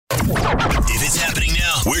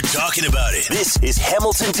talking about it. This is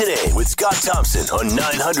Hamilton Today with Scott Thompson on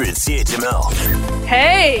 900 CHML.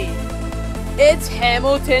 Hey, it's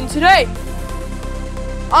Hamilton Today.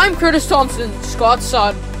 I'm Curtis Thompson, Scott's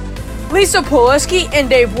son. Lisa Poleski and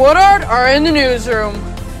Dave Woodard are in the newsroom.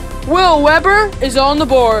 Will Weber is on the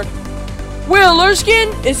board. Will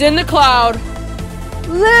Erskine is in the cloud.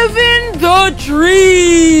 Living the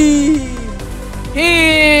dream.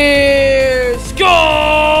 Here's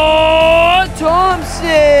Scott Thompson.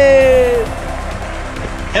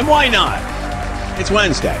 And why not? It's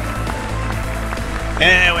Wednesday.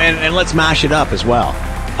 And let's mash it up as well.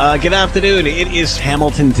 Good afternoon. It is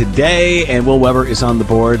Hamilton Today, and Will Weber is on the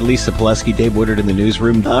board. Lisa Poleski, Dave Woodard in the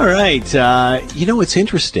newsroom. All right. It's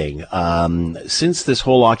interesting. Since this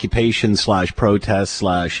whole occupation / protest /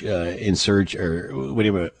 insurge, or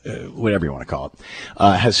whatever you want to call it,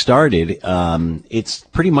 has started, it's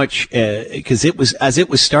pretty much because as it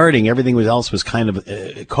was starting, everything else was kind of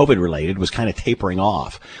COVID related, was kind of tapering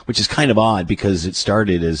off, which is kind of odd because it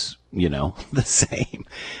started as the same.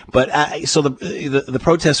 But so the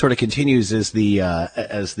protest sort of continues as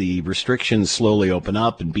the restrictions slowly open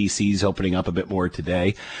up, and BC's opening up a bit more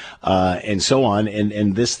today, and so on.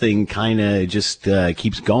 And this thing kind of just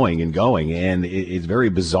keeps going, and it's very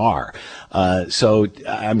bizarre. So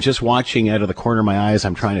I'm just watching out of the corner of my eyes.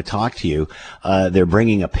 I'm trying to talk to you. They're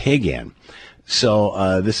bringing a pig in.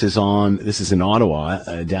 So this is in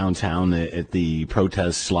Ottawa, downtown at the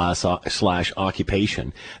protest /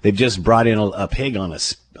 occupation. They've just brought in a pig on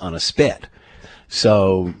a spit.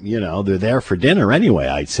 So, they're there for dinner anyway,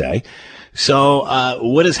 I'd say. So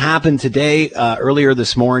what has happened today? Earlier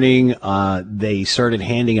this morning, they started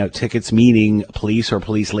handing out tickets, meaning police or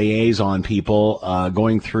police liaison people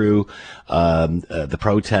going through the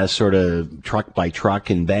protest sort of truck by truck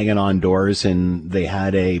and banging on doors, and they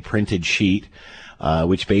had a printed sheet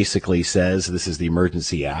which basically says this is the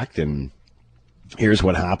Emergency Act, and here's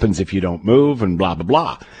what happens if you don't move, and blah, blah,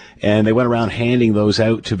 blah. And they went around handing those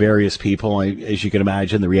out to various people. As you can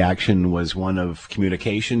imagine, the reaction was one of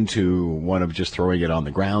communication to one of just throwing it on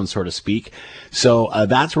the ground, so to speak. So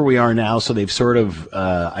that's where we are now. So they've sort of,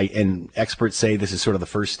 and experts say this is sort of the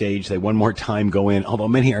first stage. They one more time go in, although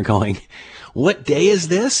many are going, what day is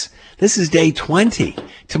this? This is day 20.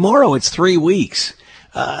 Tomorrow it's 3 weeks.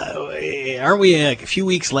 Aren't we a few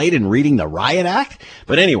weeks late in reading the Riot Act?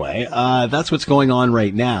 But anyway, that's what's going on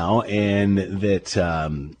right now, and that,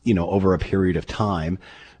 over a period of time,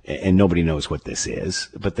 and nobody knows what this is,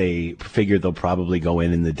 but they figure they'll probably go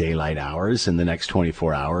in the daylight hours in the next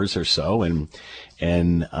 24 hours or so and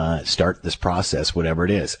start this process, whatever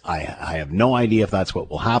it is. I have no idea if that's what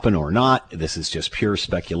will happen or not. This is just pure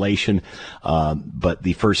speculation. But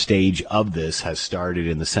the first stage of this has started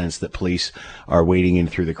in the sense that police are wading in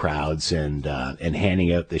through the crowds and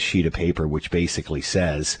handing out this sheet of paper, which basically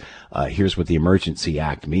says, here's what the Emergency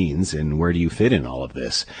Act means and where do you fit in all of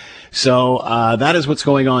this. So that is what's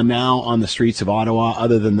going on now on the streets of Ottawa.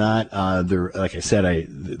 Other than that, like I said,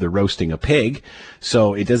 they're roasting a pig,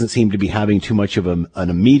 so it doesn't seem to be having too much of an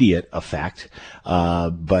immediate effect.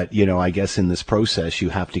 But I guess in this process, you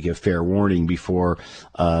have to give fair warning before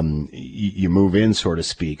you move in, so to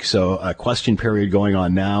speak. So a question period going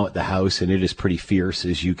on now at the House, and it is pretty fierce,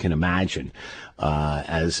 as you can imagine.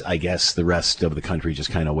 As I guess the rest of the country just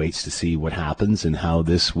kind of waits to see what happens and how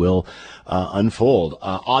this will unfold.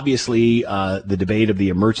 Obviously, the debate of the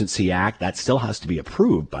Emergency Act, that still has to be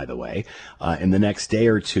approved, by the way, in the next day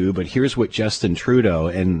or two. But here's what Justin Trudeau,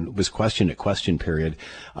 and was questioned at question period,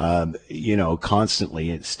 constantly,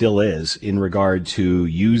 it still is, in regard to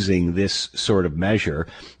using this sort of measure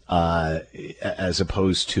as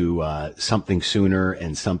opposed to something sooner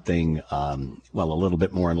and something, a little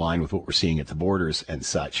bit more in line with what we're seeing at the borders and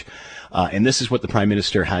such. And this is what the Prime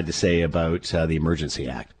Minister had to say about the Emergency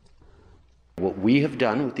Act. What we have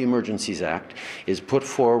done with the Emergencies Act is put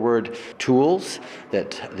forward tools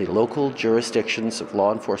that the local jurisdictions of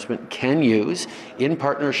law enforcement can use in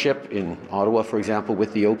partnership in Ottawa, for example,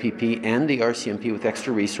 with the OPP and the RCMP with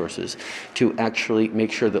extra resources to actually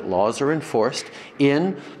make sure that laws are enforced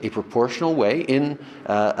in a proportional way, in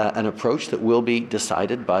an approach that will be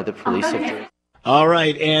decided by the police of jurisdiction. All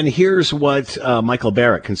right, and here's what Michael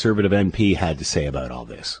Barrett, Conservative MP, had to say about all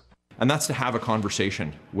this. And that's to have a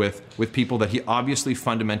conversation with people that he obviously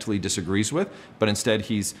fundamentally disagrees with, but instead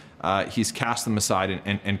he's cast them aside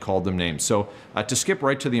and called them names. So to skip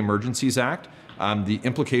right to the Emergencies Act, the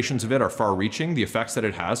implications of it are far-reaching. The effects that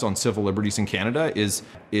it has on civil liberties in Canada is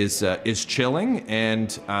chilling,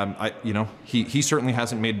 and he certainly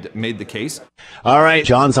hasn't made the case. All right,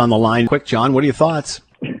 John's on the line. Quick, John, what are your thoughts?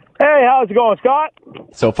 Hey, how's it going, Scott?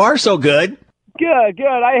 So far, so good. Good.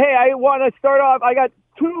 I want to start off. I got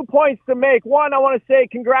 2 points to make. One, I want to say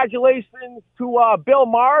congratulations to Bill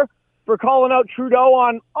Maher for calling out Trudeau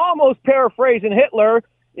on almost paraphrasing Hitler.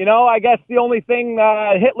 You know, I guess the only thing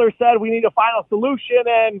Hitler said, we need a final solution,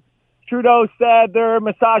 and Trudeau said they're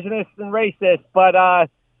misogynist and racist. But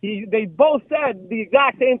they both said the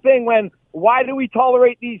exact same thing why do we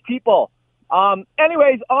tolerate these people?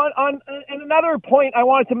 Anyways, and another point I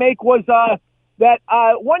wanted to make was that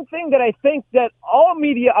one thing that I think that all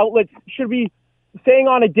media outlets should be saying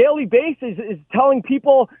on a daily basis is telling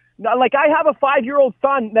people, like I have a 5-year-old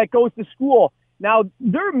son that goes to school. Now,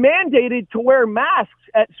 they're mandated to wear masks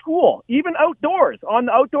at school, even outdoors, on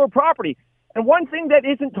the outdoor property. And one thing that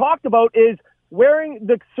isn't talked about is wearing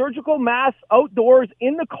the surgical mask outdoors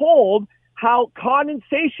in the cold, how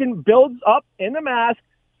condensation builds up in the mask,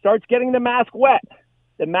 starts getting the mask wet.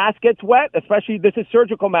 The mask gets wet, especially this is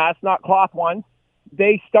surgical masks, not cloth ones.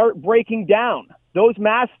 They start breaking down. Those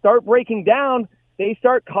masks start breaking down. They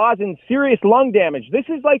start causing serious lung damage. This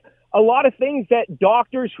is like a lot of things that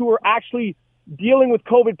doctors who are actually dealing with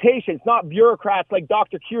COVID patients, not bureaucrats like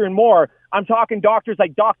Dr. Kieran Moore. I'm talking doctors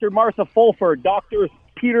like Dr. Martha Fulford, Dr.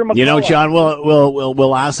 Peter McCullough. You know, John,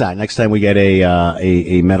 we'll ask that next time we get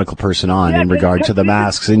a medical person on in regard to the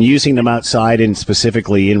masks and using them outside, and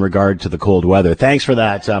specifically in regard to the cold weather. Thanks for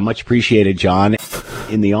that. Much appreciated, John.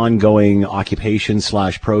 In the ongoing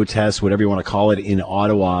occupation/protest, whatever you want to call it, in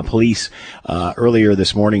Ottawa, police earlier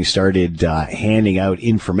this morning started handing out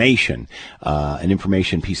information, an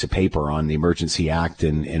information piece of paper on the Emergency Act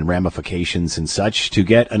and ramifications and such, to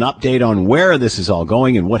get an update on where this is all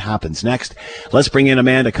going and what happens next. Let's bring in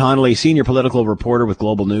Amanda Connolly, senior political reporter with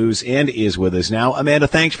Global News, and is with us now. Amanda,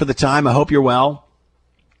 thanks for the time. I hope you're well.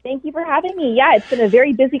 Thank you for having me. Yeah, it's been a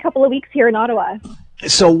very busy couple of weeks here in Ottawa.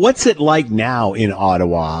 So what's it like now in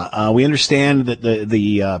Ottawa? We understand that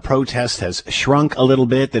the protest has shrunk a little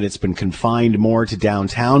bit, that it's been confined more to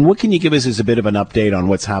downtown. What can you give us as a bit of an update on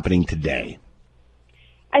what's happening today?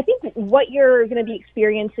 I think what you're going to be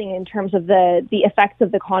experiencing in terms of the effects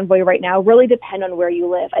of the convoy right now really depend on where you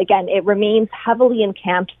live. Again, it remains heavily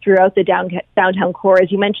encamped throughout the downtown core. As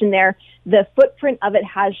you mentioned there, the footprint of it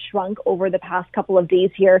has shrunk over the past couple of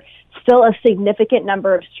days here. Still a significant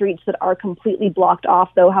number of streets that are completely blocked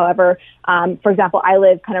off, though. However, for example, I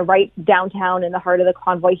live kind of right downtown in the heart of the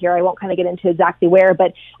convoy here. I won't kind of get into exactly where,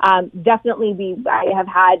 but definitely I have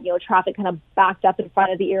had, traffic kind of backed up in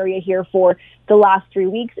front of the area here for the last 3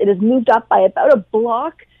 weeks. It has moved up by about a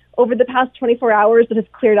block over the past 24 hours, but has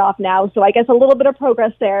cleared off now. So I guess a little bit of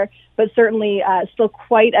progress there, but certainly still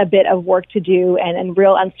quite a bit of work to do and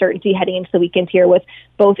real uncertainty heading into the weekend here, with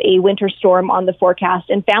both a winter storm on the forecast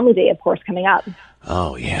and Family Day, of course, coming up.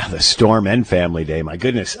 Oh, yeah, the storm and Family Day. My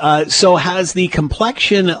goodness. So has the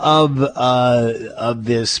complexion of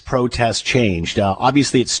this protest changed?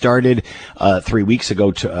 Obviously, it started 3 weeks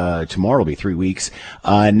ago. Tomorrow will be 3 weeks.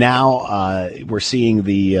 Now we're seeing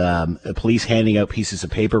the police handing out pieces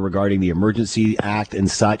of paper regarding the Emergency Act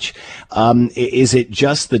and such. Is it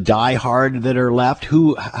just the diehard that are left?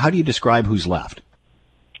 How do you describe who's left?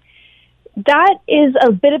 That is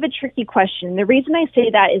a bit of a tricky question. The reason I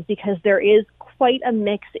say that is because there is quite a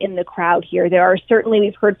mix in the crowd here. There are certainly,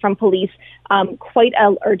 we've heard from police, quite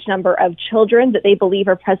a large number of children that they believe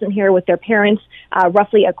are present here with their parents.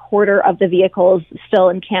 Roughly a quarter of the vehicles still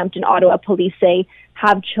encamped in Ottawa, police say,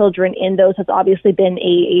 have children in those. Has obviously been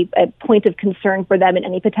a point of concern for them in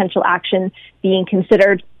any potential action being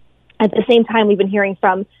considered. At the same time, we've been hearing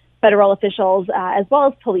from federal officials as well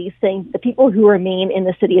as police saying the people who remain in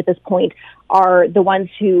the city at this point are the ones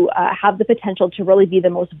who have the potential to really be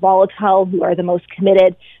the most volatile, who are the most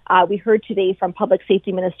committed. We heard today from Public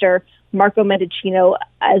Safety Minister Marco Mendicino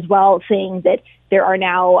as well, saying that there are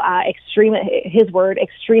now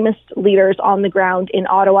extremist leaders on the ground in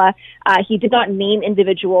Ottawa. He did not name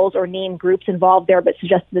individuals or name groups involved there, but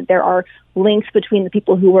suggested that there are links between the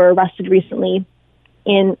people who were arrested recently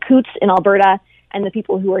in Coutts in Alberta and the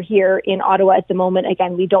people who are here in Ottawa at the moment.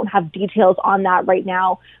 Again, we don't have details on that right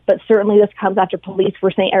now, but certainly this comes after police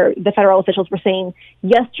were saying, or the federal officials were saying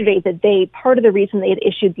yesterday, that part of the reason they had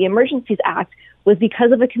issued the Emergencies Act was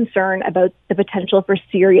because of a concern about the potential for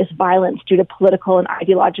serious violence due to political and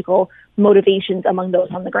ideological motivations among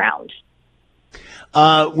those on the ground.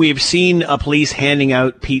 We've seen police handing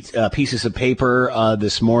out pieces of paper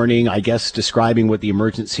this morning, I guess, describing what the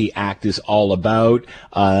Emergency Act is all about.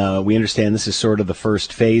 We understand this is sort of the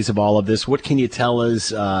first phase of all of this. What can you tell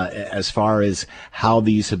us as far as how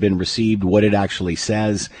these have been received, what it actually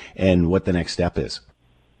says, and what the next step is?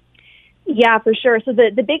 Yeah, for sure. So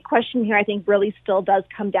the big question here, I think, really still does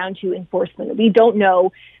come down to enforcement. We don't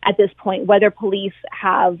know at this point whether police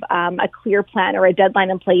have a clear plan or a deadline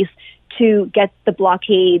in place to get the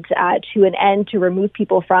blockade to an end, to remove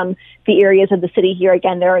people from the areas of the city here.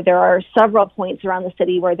 Again, there are several points around the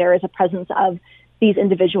city where there is a presence of these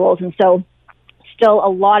individuals. And so still a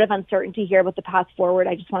lot of uncertainty here about the path forward.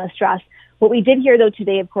 I just want to stress. What we did hear, though,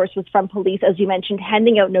 today, of course, was from police, as you mentioned,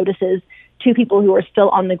 handing out notices to people who are still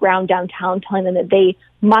on the ground downtown, telling them that they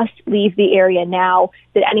must leave the area now,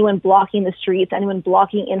 that anyone blocking the streets, anyone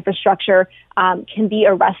blocking infrastructure can be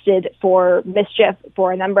arrested for mischief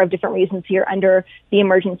for a number of different reasons here under the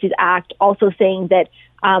Emergencies Act. Also saying that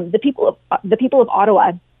the people of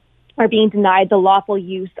Ottawa are being denied the lawful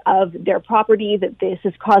use of their property, that this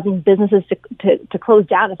is causing businesses to close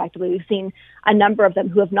down effectively. We've seen a number of them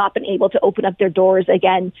who have not been able to open up their doors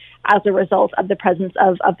again as a result of the presence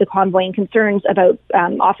of the convoy and concerns about,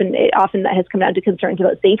 often that has come down to concerns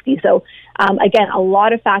about safety. So again, a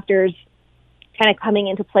lot of factors kind of coming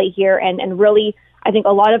into play here, and really, I think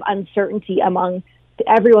a lot of uncertainty among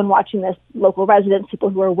everyone watching this, local residents, people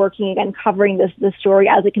who are working, again, covering this story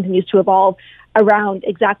as it continues to evolve around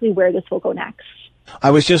exactly where this will go next. I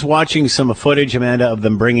was just watching some footage, Amanda, of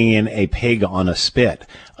them bringing in a pig on a spit.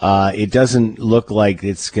 It doesn't look like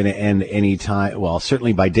it's going to end any time, well,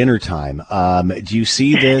 certainly by dinner time. Do you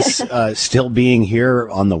see this still being here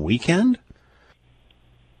on the weekend?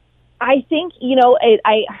 I think,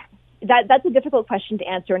 that's a difficult question to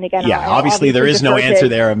answer. And again, obviously there is no answer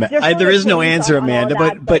there. There is no answer, Amanda.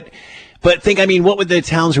 But think, what would the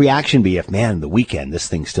town's reaction be if, the weekend, this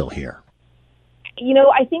thing's still here?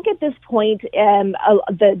 I think at this point,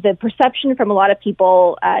 the perception from a lot of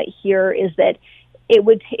people here is that it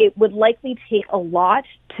would likely take a lot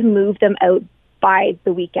to move them out by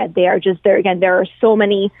the weekend. There are so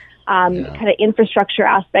many kind of infrastructure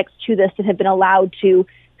aspects to this that have been allowed to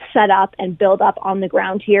set up and build up on the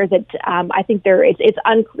ground here that I think it's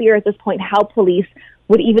unclear at this point how police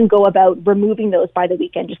would even go about removing those by the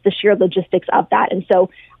weekend, just the sheer logistics of that. And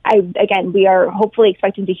so we are hopefully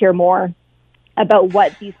expecting to hear more about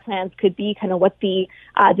what these plans could be, kind of what the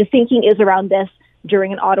thinking is around this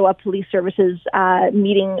during an Ottawa Police Services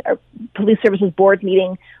meeting, or Police Services Board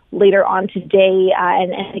meeting later on today.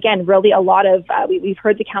 And again, really a lot of, we've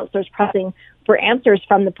heard the councillors pressing for answers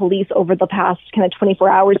from the police over the past kind of 24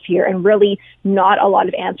 hours here, and really not a lot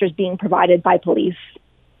of answers being provided by police.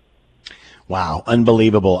 Wow,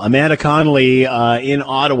 unbelievable. Amanda Connolly in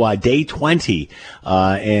Ottawa, day 20,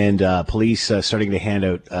 and police starting to hand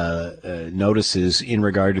out notices in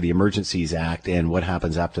regard to the Emergencies Act and what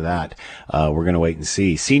happens after that. We're going to wait and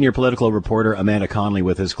see. Senior political reporter Amanda Connolly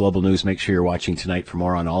with us, Global News. Make sure you're watching tonight for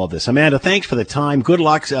more on all of this. Amanda, thanks for the time. Good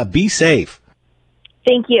luck. Be safe.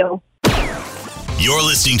 Thank you. You're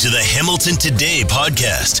listening to the Hamilton Today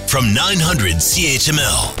podcast from 900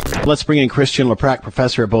 CHML. Let's bring in Christian Leprac,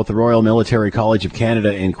 professor at both the Royal Military College of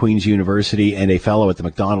Canada and Queen's University and a fellow at the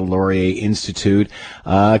Macdonald-Laurier Institute.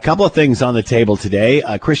 A couple of things on the table today.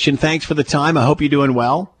 Christian, thanks for the time. I hope you're doing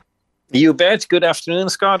well. You bet. Good afternoon,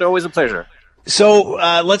 Scott. Always a pleasure. So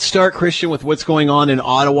let's start, Christian, with what's going on in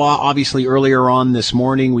Ottawa. Obviously, earlier on this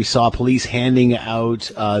morning, we saw police handing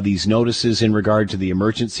out these notices in regard to the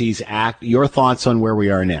Emergencies Act. Your thoughts on where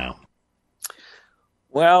we are now?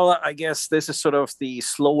 Well, I guess this is sort of the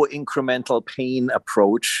slow incremental pain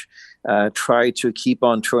approach. Try to keep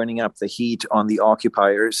on turning up the heat on the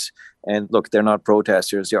occupiers. And look, they're not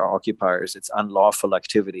protesters, they're occupiers. It's unlawful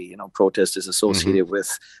activity. Protest is associated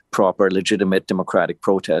with proper, legitimate democratic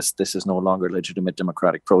protest. This is no longer legitimate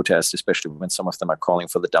democratic protest, especially when some of them are calling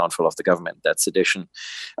for the downfall of the government. That's sedition.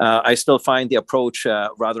 I still find the approach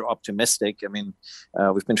rather optimistic.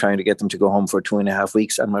 We've been trying to get them to go home for 2.5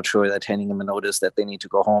 weeks. I'm not sure that handing them a notice that they need to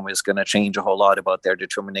go home is going to change a whole lot about their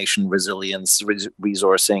determination, resilience,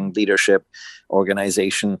 resourcing, leadership,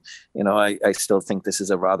 organization. I still think this is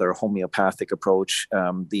a rather homeopathic approach.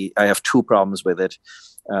 I have two problems with it.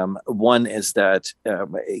 One is that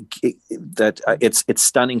it's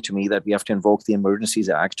stunning to me that we have to invoke the Emergencies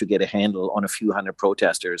Act to get a handle on a few hundred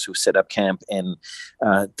protesters who set up camp in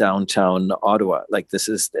downtown Ottawa.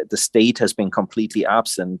 The state has been completely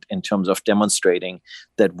absent in terms of demonstrating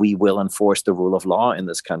that we will enforce the rule of law in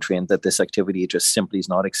this country, and that this activity just simply is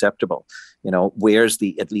not acceptable. Where's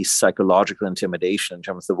the at least psychological intimidation in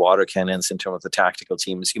terms of the water cannons, in terms of the tactical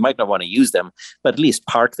teams? You might not want to use them, but at least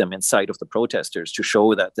park them in sight of the protesters to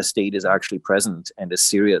show that the state is actually present and is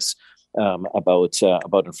serious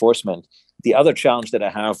about enforcement. The other challenge that I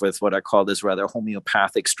have with what I call this rather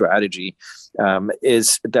homeopathic strategy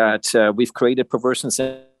is that we've created perverse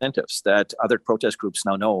incentives that other protest groups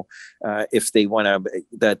now know if they want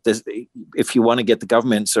to, if you want to get the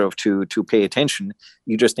government sort of to pay attention,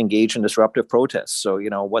 you just engage in disruptive protests. So,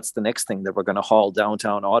 what's the next thing that we're going to haul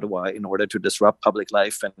downtown Ottawa in order to disrupt public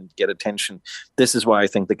life and get attention? This is why I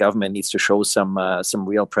think the government needs to show some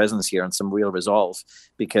real presence here and some real resolve,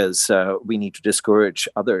 because we need to discourage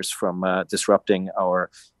others from disrupting our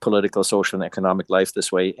political, social, and economic life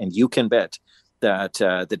this way. And you can bet that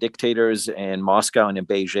the dictators in Moscow and in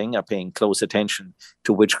Beijing are paying close attention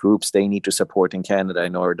to which groups they need to support in Canada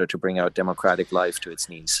in order to bring our democratic life to its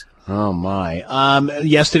knees. Oh, my.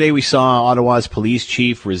 Yesterday we saw Ottawa's police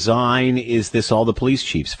chief resign. Is this all the police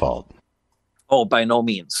chief's fault? Oh, by no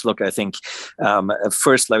means. Look, I think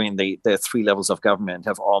first, the three levels of government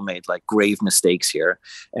have all made grave mistakes here.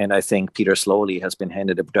 And I think Peter Slowly has been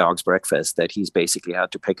handed a dog's breakfast that he's basically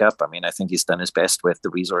had to pick up. I mean, I think he's done his best with the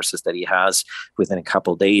resources that he has. Within a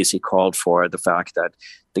couple of days, he called for the fact that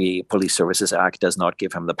the Police Services Act does not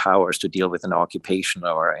give him the powers to deal with an occupation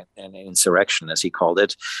or an insurrection, as he called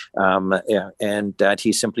it, and that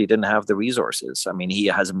he simply didn't have the resources. I mean, he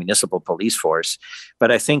has a municipal police force,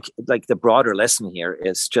 but I think the broader lesson here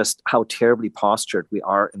is just how terribly postured we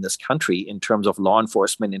are in this country in terms of law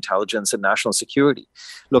enforcement, intelligence, and national security.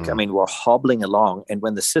 Look, I mean, we're hobbling along, and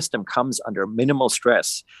when the system comes under minimal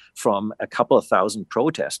stress from a couple of thousand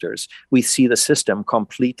protesters, we see the system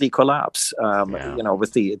completely collapse,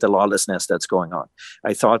 with the lawlessness that's going on.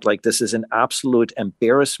 I thought this is an absolute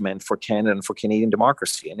embarrassment for Canada and for Canadian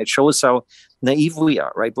democracy. And it shows how naive we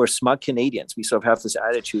are, right? We're smug Canadians. We sort of have this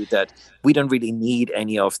attitude that we don't really need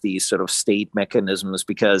any of these sort of state mechanisms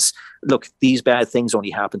because, look, these bad things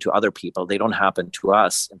only happen to other people. They don't happen to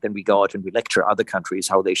us. And then we go out and we lecture other countries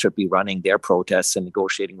how they should be running their protests and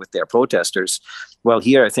negotiating with their protesters. Well,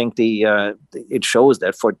 here I think it shows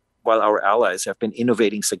that while our allies have been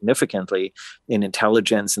innovating significantly in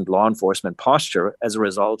intelligence and law enforcement posture as a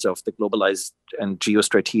result of the globalized and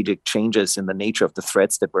geostrategic changes in the nature of the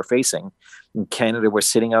threats that we're facing, in Canada, we're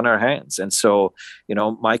sitting on our hands. And so,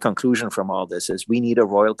 my conclusion from all this is we need a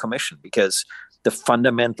royal commission, because the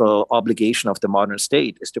fundamental obligation of the modern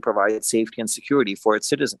state is to provide safety and security for its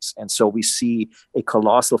citizens. And so we see a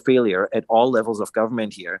colossal failure at all levels of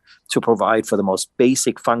government here to provide for the most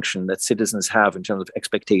basic function that citizens have in terms of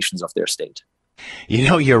expectations of their state.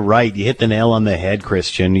 You're right. You hit the nail on the head,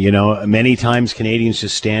 Christian. Many times Canadians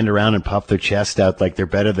just stand around and puff their chest out like they're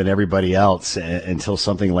better than everybody else until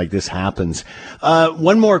something like this happens.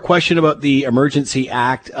 One more question about the Emergency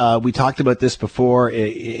Act. We talked about this before,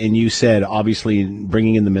 and you said, obviously,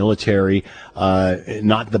 bringing in the military,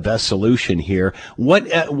 not the best solution here.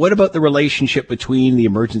 What about the relationship between the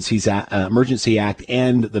Emergency Act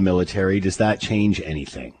and the military? Does that change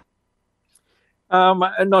anything?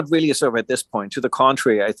 Not really sort of at this point. To the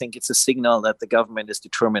contrary, I think it's a signal that the government is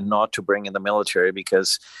determined not to bring in the military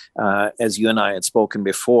because, as you and I had spoken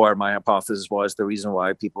before, my hypothesis was the reason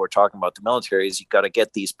why people were talking about the military is you got to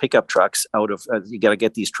get these pickup trucks out of,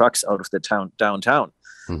 the downtown.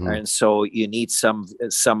 Mm-hmm. And so you need some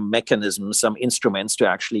mechanisms, some instruments to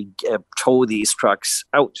actually tow these trucks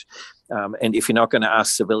out. And if you're not going to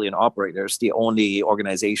ask civilian operators, the only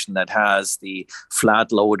organization that has the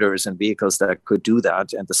flat loaders and vehicles that could do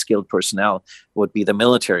that and the skilled personnel would be the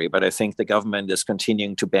military. But I think the government is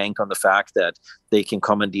continuing to bank on the fact that they can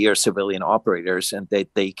commandeer civilian operators and that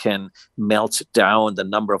they can melt down the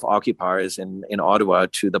number of occupiers in Ottawa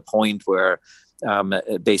to the point where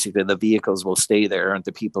basically the vehicles will stay there and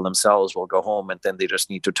the people themselves will go home, and then they just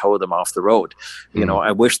need to tow them off the road.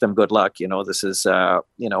 I wish them good luck. This is,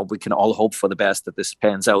 we can all hope for the best that this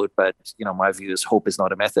pans out, but, my view is hope is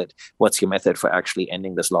not a method. What's your method for actually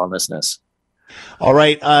ending this lawlessness? All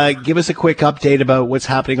right. Give us a quick update about what's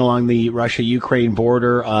happening along the Russia-Ukraine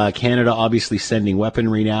border. Canada obviously sending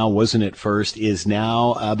weaponry now, wasn't it first, is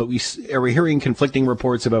now, but are we hearing conflicting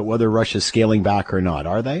reports about whether Russia's scaling back or not?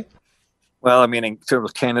 Are they? Well, I mean, in terms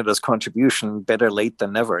of Canada's contribution, better late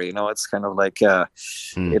than never. It's kind of like,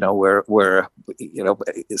 we're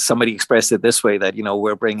somebody expressed it this way that,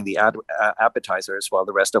 we're bringing the appetizers while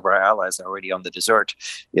the rest of our allies are already on the dessert.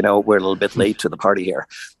 We're a little bit late to the party here.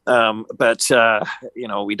 But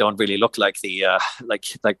we don't really look like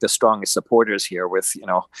the strongest supporters here with,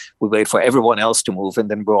 we wait for everyone else to move and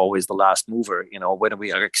then we're always the last mover. When are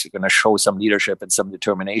we actually going to show some leadership and some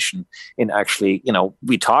determination in actually,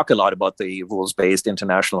 we talk a lot about the rules-based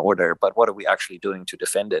international order, but what are we actually doing to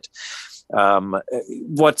defend it?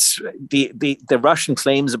 What's the Russian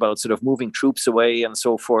claims about sort of moving troops away and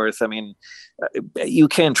so forth? I mean, you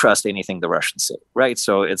can't trust anything the Russians say, right?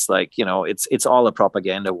 So it's like, it's all a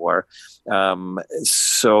propaganda war.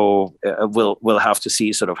 So we'll have to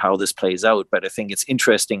see sort of how this plays out. But I think it's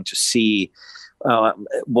interesting to see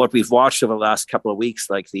what we've watched over the last couple of weeks,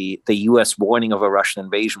 like the U.S. warning of a Russian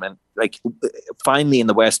invasion. Like finally in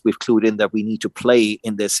the West, we've clued in that we need to play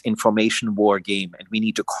in this information war game, and we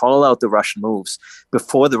need to call out the Russian moves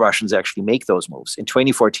before the Russians actually make those moves. In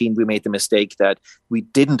 2014, we made the mistake that we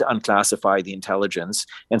didn't unclassify the intelligence,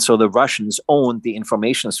 and so the Russians owned the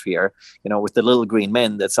information sphere, with the little green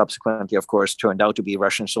men that subsequently, of course, turned out to be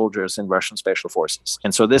Russian soldiers and Russian special forces.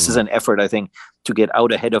 And so this is an effort, I think, to get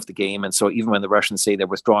out ahead of the game. And so even when the Russians say they're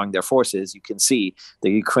withdrawing their forces, you can see the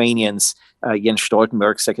Ukrainians, Jens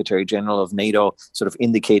Stoltenberg, Secretary General of NATO, sort of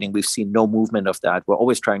indicating we've seen no movement of that. We're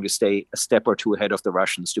always trying to stay a step or two ahead of the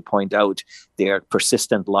Russians to point out their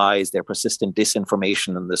persistent lies, their persistent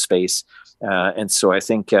disinformation in the space. And so I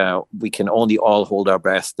think we can only all hold our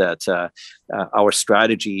breath that our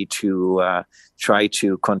strategy to try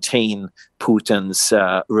to contain Putin's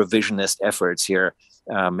revisionist efforts here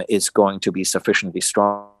is going to be sufficiently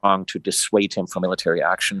strong to dissuade him from military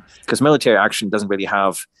action, because military action doesn't really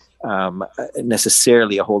have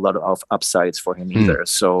necessarily a whole lot of upsides for him either.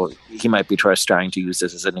 So he might be trying to use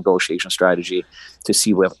this as a negotiation strategy to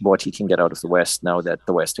see what he can get out of the West now that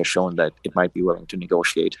the West has shown that it might be willing to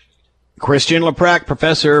negotiate. Christian Leuprecht,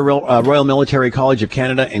 professor, Royal Military College of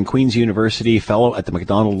Canada and Queen's University, fellow at the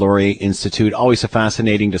Macdonald-Laurier Institute. Always a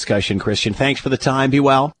fascinating discussion, Christian. Thanks for the time. Be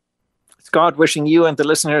well. Scott, wishing you and the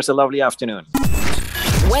listeners a lovely afternoon.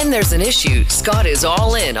 When there's an issue, Scott is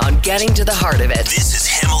all in on getting to the heart of it. This is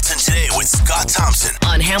Hamilton Today with Scott Thompson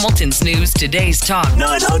on Hamilton's News Today's Talk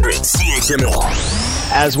 900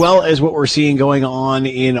 CHML. As well as what we're seeing going on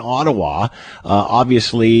in Ottawa.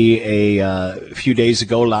 Obviously, a few days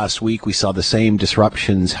ago, last week, we saw the same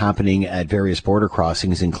disruptions happening at various border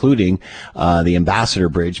crossings, including the Ambassador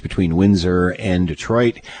Bridge between Windsor and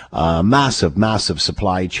Detroit. Massive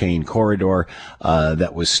supply chain corridor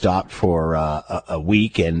that was stopped for a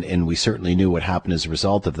week, and we certainly knew what happened as a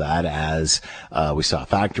result of that, as we saw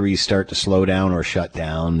factories start to slow down or shut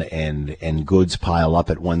down, and goods pile up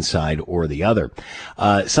at one side or the other.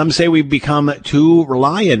 Some say we've become too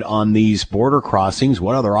reliant on these border crossings.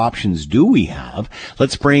 What other options do we have?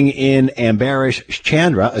 Let's bring in Ambarish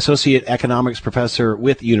Chandra, Associate Economics Professor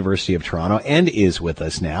with the University of Toronto, and is with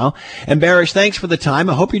us now. Ambarish, thanks for the time.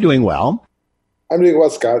 I hope you're doing well. I'm doing well,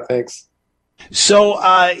 Scott. Thanks. So,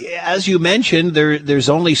 as you mentioned, there's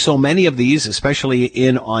only so many of these, especially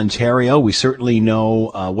in Ontario. We certainly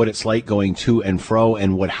know what it's like going to and fro,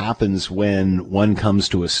 and what happens when one comes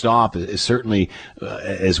to a stop is certainly,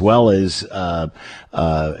 as well as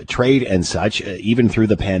trade and such, even through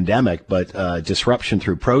the pandemic, but disruption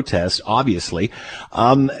through protest, obviously.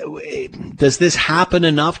 Does this happen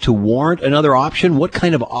enough to warrant another option? What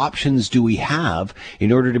kind of options do we have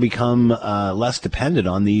in order to become less dependent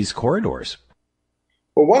on these corridors?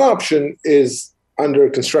 Well, one option is under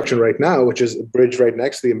construction right now, which is a bridge right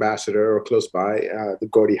next to the Ambassador or close by, the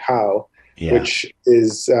Gordie Howe, which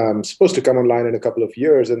is supposed to come online in a couple of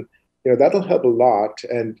years. And, that'll help a lot.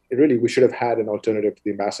 And really, we should have had an alternative to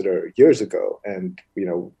the Ambassador years ago. And,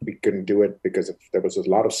 we couldn't do it because there was a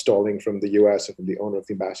lot of stalling from the U.S. and from the owner of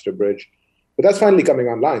the Ambassador Bridge. But that's finally coming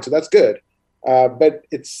online. So that's good. But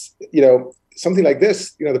it's, something like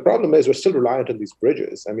this, the problem is we're still reliant on these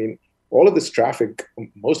bridges. I mean, all of this traffic,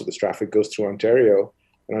 most of this traffic goes through Ontario,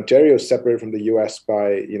 and Ontario is separated from the U.S.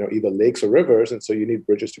 by, either lakes or rivers, and so you need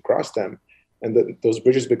bridges to cross them, and those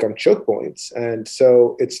bridges become choke points, and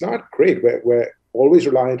so it's not great. We're always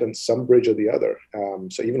reliant on some bridge or the other.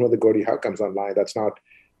 So even when the Gordie Howe comes online, that's not,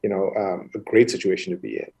 a great situation to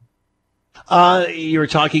be in. You were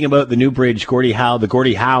talking about the new bridge, the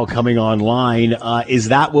Gordie Howe coming online. Is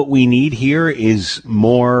that what we need here? Is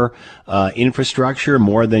more infrastructure,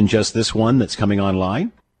 more than just this one that's coming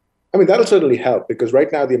online? I mean, that'll certainly help, because right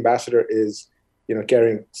now the Ambassador is,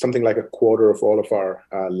 carrying something like a quarter of all of our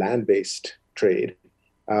land-based trade,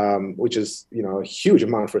 which is, a huge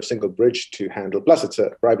amount for a single bridge to handle. Plus, it's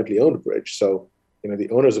a privately owned bridge. So, the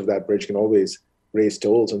owners of that bridge can always raise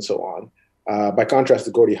tolls and so on. By contrast,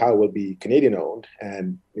 the Gordie Howe will be Canadian-owned,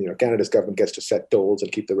 and Canada's government gets to set tolls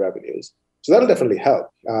and keep the revenues. So that'll definitely help.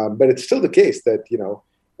 But it's still the case that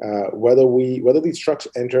whether these trucks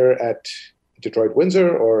enter at Detroit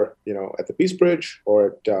Windsor or at the Peace Bridge or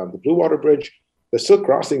at the Blue Water Bridge, they're still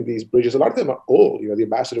crossing these bridges. A lot of them are old. The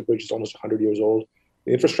Ambassador Bridge is almost 100 years old.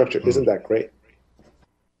 The infrastructure isn't that great.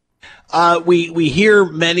 We hear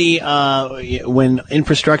many when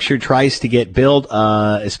infrastructure tries to get built,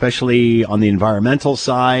 especially on the environmental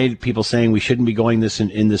side, people saying we shouldn't be going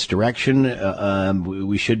in this direction.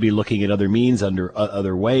 We should be looking at other means,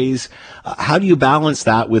 other ways. How do you balance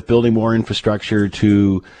that with building more infrastructure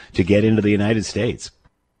to get into the United States?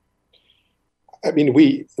 I mean,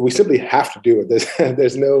 we simply have to do it.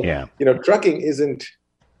 There's no, trucking isn't.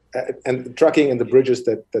 And trucking and the bridges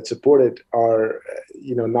that support it are,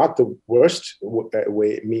 not the worst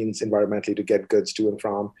way means environmentally to get goods to and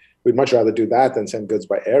from. We'd much rather do that than send goods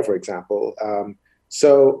by air, for example.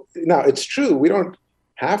 So now it's true, we don't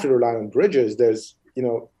have to rely on bridges. There's,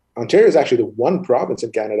 Ontario is actually the one province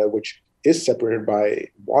in Canada which is separated by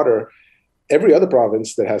water. Every other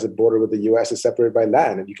province that has a border with the US is separated by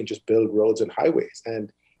land, and you can just build roads and highways.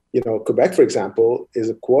 And Quebec, for example, is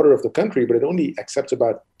a quarter of the country, but it only accepts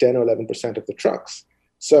about 10 or 11% of the trucks.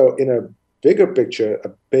 So in a bigger picture, a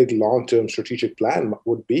big long-term strategic plan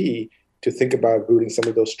would be to think about routing some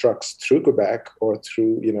of those trucks through Quebec or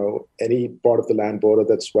through, any part of the land border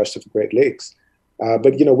that's west of the Great Lakes.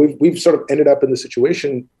 But we've sort of ended up in the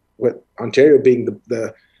situation with Ontario being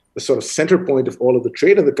the sort of center point of all of the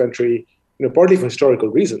trade in the country, partly for historical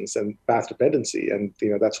reasons and path dependency. And,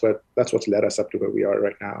 that's what's led us up to where we are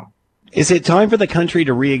right now. Is it time for the country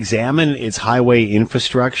to re-examine its highway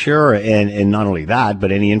infrastructure and not only that,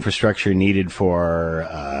 but any infrastructure needed for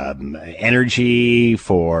energy,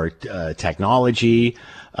 for technology,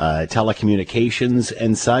 telecommunications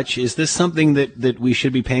and such? Is this something that we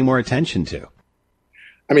should be paying more attention to?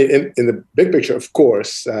 I mean, in the big picture, of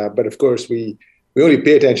course, but of course we only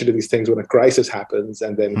pay attention to these things when a crisis happens,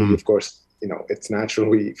 and then we, of course, it's natural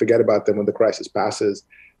we forget about them when the crisis passes.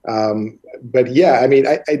 But yeah, I mean,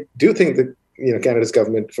 I do think that Canada's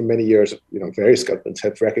government for many years, various governments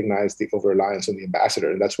have recognized the over-reliance on the ambassador,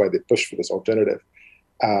 and that's why they pushed for this alternative.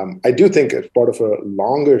 I do think as part of a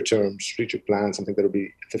longer-term strategic plan, something that would be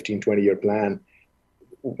a 15, 20-year plan,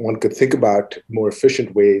 one could think about more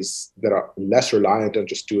efficient ways that are less reliant on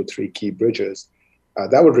just 2 or 3 key bridges.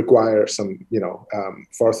 That would require some,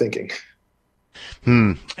 far thinking.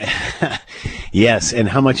 Yes, and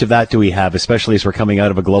how much of that do we have, especially as we're coming out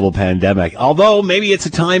of a global pandemic? Although maybe it's a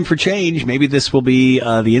time for change. Maybe this will be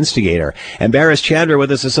the instigator. And Barris Chandra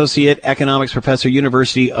with us, Associate Economics Professor,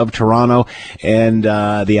 University of Toronto, and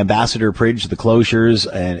the Ambassador Bridge, the closures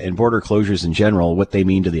and border closures in general, what they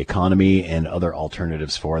mean to the economy and other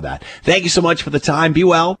alternatives for that. Thank you so much for the time. Be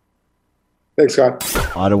well. Thanks,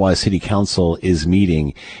 Scott. Ottawa City Council is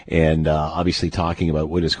meeting and obviously talking about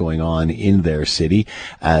what is going on in their city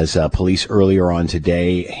as police earlier on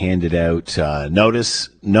today handed out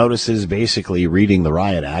notices basically reading the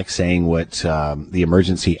Riot Act, saying what the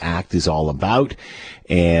Emergency Act is all about,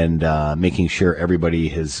 and making sure everybody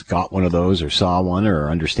has got one of those or saw one or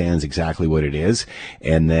understands exactly what it is.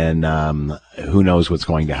 And then who knows what's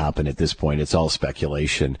going to happen at this point. It's all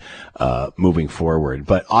speculation moving forward.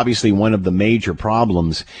 But obviously one of the major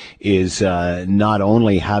problems is not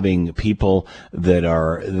only having people that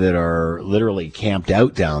are literally camped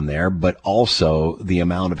out down there, but also the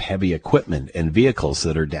amount of heavy equipment and vehicles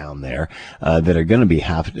that are down there that are going to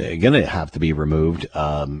have to be removed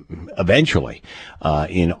eventually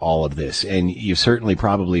in all of this. And you've certainly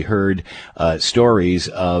probably heard stories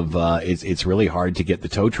of it's really hard to get the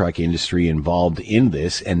tow truck industry involved in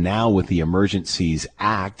this. And now with the Emergencies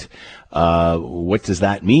Act, what does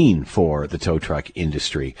that mean for the tow truck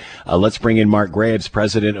industry? Let's bring in Mark Graves,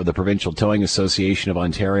 president of the Provincial Towing Association of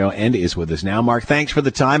Ontario, and is with us now. Mark, thanks for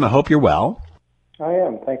the time. I hope you're well. I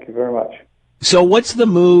am. Thank you very much. So what's the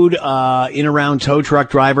mood in around tow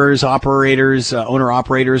truck drivers, operators,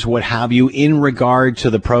 owner-operators, what have you, in regard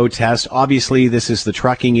to the protest? Obviously, this is the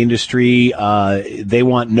trucking industry. They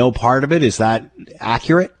want no part of it. Is that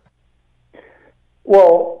accurate?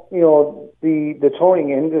 Well, the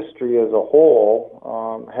towing industry as a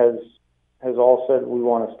whole has all said we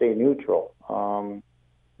want to stay neutral.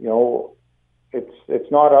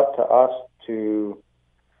 It's not up to us to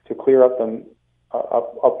clear up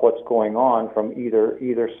what's going on from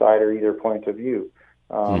either side or either point of view.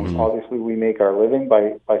 Obviously, we make our living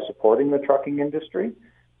by supporting the trucking industry,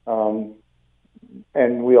 and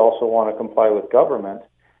we also want to comply with government.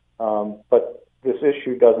 But this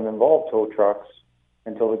issue doesn't involve tow trucks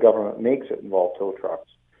until the government makes it involve tow trucks.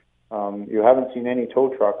 You haven't seen any tow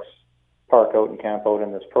trucks park out and camp out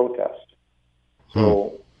in this protest.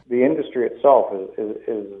 So the industry itself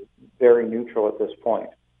is very neutral at this point.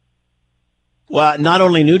 Well, not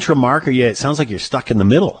only neutral, Mark, it sounds like you're stuck in the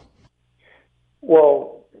middle.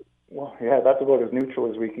 Well, yeah, that's about as neutral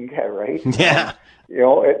as we can get, right? Yeah.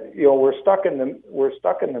 We're stuck in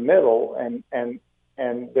the middle, and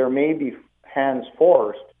and there may be hands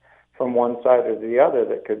forced from one side or the other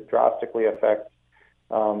that could drastically affect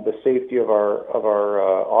the safety of our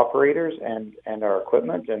operators and our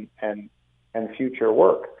equipment and future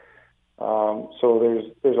work. So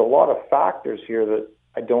there's a lot of factors here that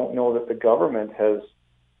I don't know that the government has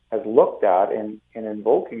looked at in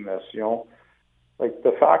invoking this. Like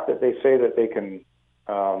the fact that they say that they can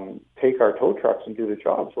take our tow trucks and do the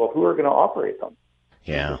jobs. Well, who are going to operate them?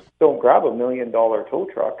 Yeah. Don't grab $1 million tow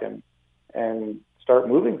truck and start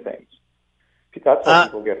moving things. That's how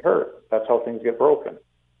people get hurt. That's how things get broken.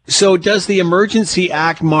 So does the Emergency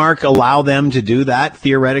Act, Mark, allow them to do that?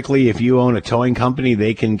 Theoretically, if you own a towing company,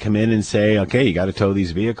 they can come in and say, okay, you got to tow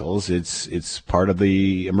these vehicles. It's part of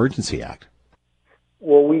the Emergency Act.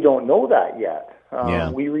 Well, we don't know that yet. Yeah.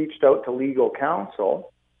 We reached out to legal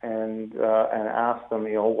counsel and asked them,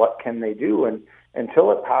 what can they do? And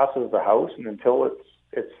until it passes the House and until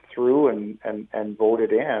it's through and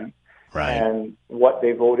voted in, right, and what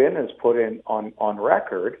they vote in is put in on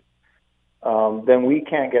record, then we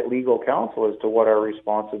can't get legal counsel as to what our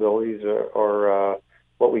responsibilities are, or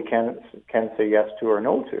what we can say yes to or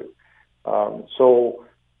no to. So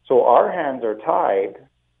our hands are tied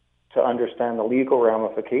to understand the legal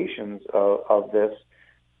ramifications of this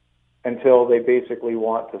until they basically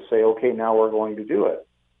want to say, okay, now we're going to do it.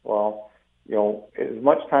 Well, as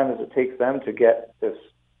much time as it takes them to get this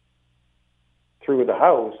through the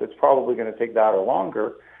House, it's probably going to take that or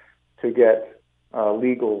longer to get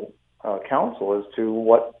legal counsel as to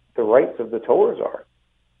what the rights of the towers are.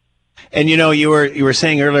 And you were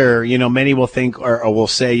saying earlier, many will think or will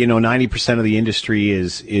say, 90% of the industry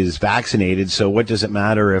is vaccinated. So what does it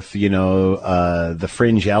matter if the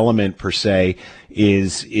fringe element per se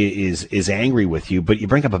is angry with you? But you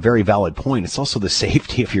bring up a very valid point. It's also the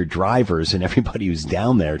safety of your drivers and everybody who's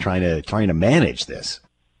down there trying to manage this.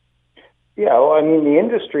 Yeah, well, I mean, the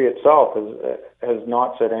industry itself has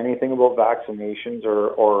not said anything about vaccinations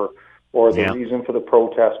or the reason for the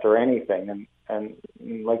protest or anything. And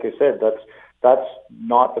like I said, that's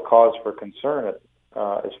not the cause for concern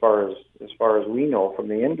as far as we know from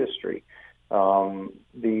the industry.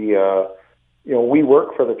 We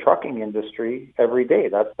work for the trucking industry every day.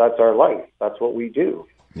 That's our life. That's what we do.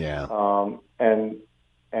 Yeah.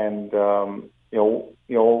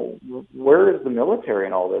 Where is the military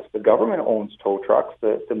in all this? The government owns tow trucks.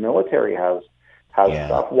 The military has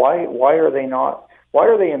stuff. Why are they not? Why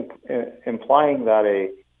are they implying that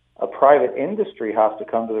a private industry has to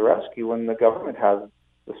come to the rescue when the government has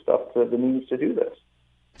the stuff, the means to do this?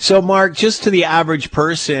 So, Mark, just to the average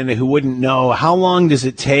person who wouldn't know, how long does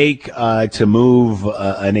it take to move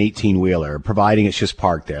an 18-wheeler, providing it's just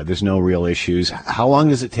parked there? There's no real issues. How long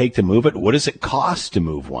does it take to move it? What does it cost to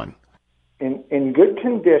move one? In good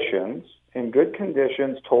conditions,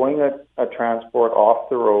 towing a transport off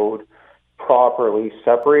the road properly,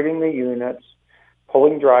 separating the units,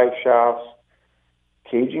 pulling drive shafts,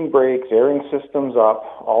 caging brakes, airing systems up,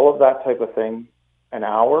 all of that type of thing, an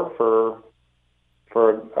hour for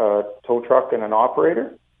a tow truck and an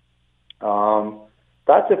operator.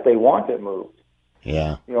 That's if they want it moved.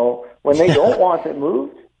 Yeah. When they don't want it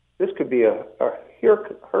moved, this could be a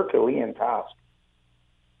Herculean task.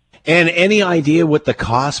 And any idea what the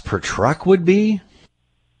cost per truck would be?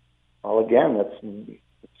 Well, again, it's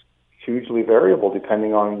hugely variable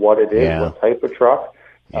depending on what it is, what type of truck,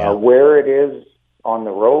 where it is on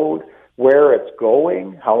the road, where it's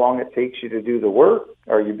going, how long it takes you to do the work.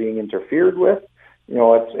 Are you being interfered with?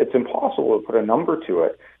 It's impossible to put a number to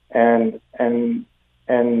it. And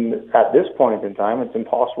at this point in time, it's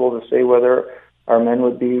impossible to say whether our men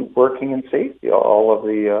would be working in safety. All of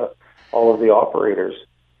the operators.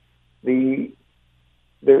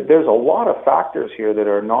 There's a lot of factors here that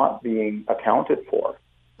are not being accounted for.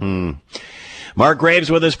 Mark Graves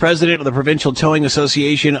with us, president of the Provincial Towing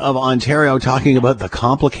Association of Ontario, talking about the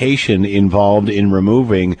complication involved in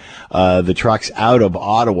removing the trucks out of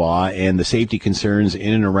Ottawa and the safety concerns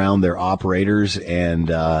in and around their operators, and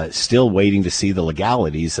still waiting to see the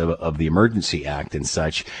legalities of the Emergency Act and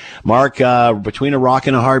such. Mark, between a rock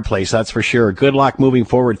and a hard place, that's for sure. Good luck moving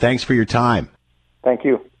forward. Thanks for your time. Thank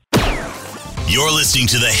you. You're listening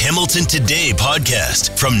to the Hamilton Today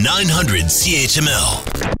podcast from 900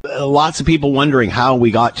 CHML. Lots of people wondering how we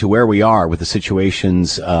got to where we are with the situation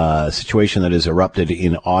that has erupted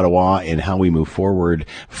in Ottawa and how we move forward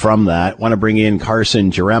from that. Want to bring in Carson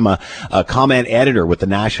Jerema, a comment editor with the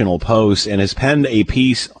National Post, and has penned a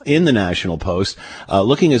piece in the National Post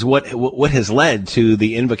looking at what has led to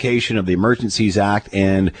the invocation of the Emergencies Act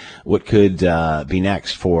and what could be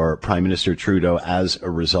next for Prime Minister Trudeau as a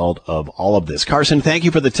result of all of this. Carson, thank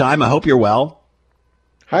you for the time. I hope you're well.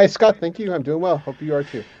 Hi, Scott. Thank you. I'm doing well. Hope you are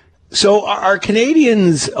too. So are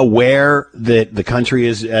Canadians aware that the country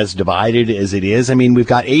is as divided as it is? I mean, we've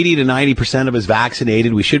got 80 to 90% of us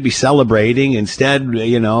vaccinated. We should be celebrating. Instead,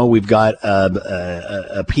 we've got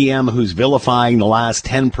a PM who's vilifying the last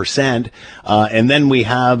 10%. And then we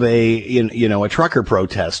have a trucker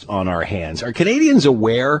protest on our hands. Are Canadians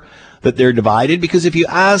aware that they're divided? Because if you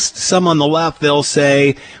ask some on the left, they'll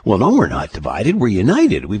say, well, no, we're not divided. We're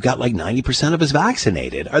united. We've got like 90% of us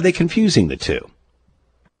vaccinated. Are they confusing the two?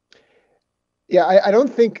 Yeah, I don't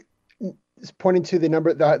think pointing to the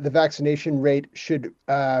number, the vaccination rate should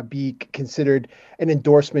be considered an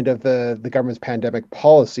endorsement of the government's pandemic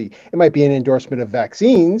policy. It might be an endorsement of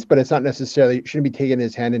vaccines, but it's not necessarily, shouldn't be taken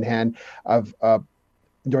as hand in hand of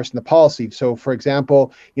endorsing the policy. So, for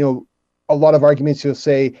example, a lot of arguments you'll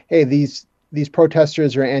say, hey, these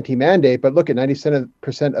protesters are anti-mandate, but look at 90%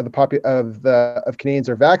 of Canadians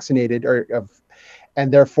are vaccinated,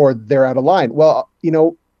 and therefore they're out of line. Well,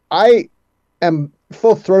 I am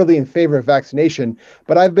full-throatedly in favor of vaccination,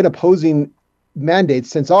 but I've been opposing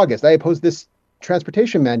mandates since August. I opposed this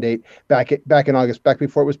transportation mandate back in August, back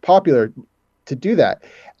before it was popular to do that.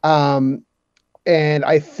 And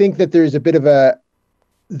I think that there's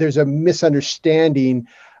a misunderstanding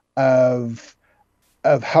of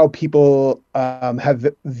how people have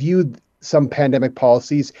viewed some pandemic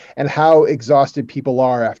policies and how exhausted people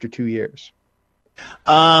are after 2 years.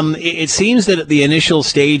 It seems that at the initial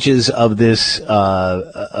stages of this,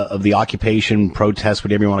 of the occupation protest,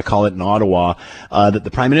 whatever you want to call it, in Ottawa, that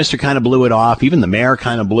the Prime Minister kind of blew it off. Even the Mayor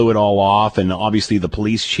kind of blew it all off, and obviously the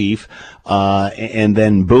police chief. And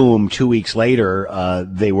then, boom, 2 weeks later,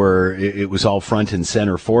 it was all front and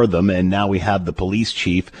center for them, and now we have the police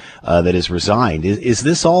chief that has resigned. Is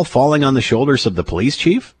this all falling on the shoulders of the police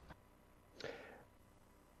chief?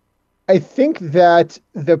 I think that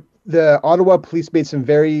the Ottawa police made some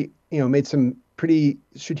pretty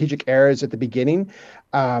strategic errors at the beginning.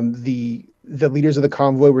 The leaders of the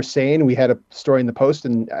convoy were saying, we had a story in the Post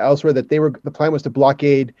and elsewhere, that the plan was to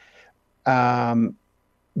blockade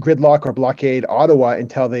gridlock or blockade Ottawa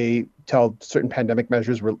until certain pandemic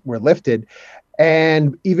measures were lifted.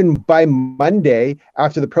 And even by Monday,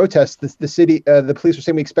 after the protest, the police were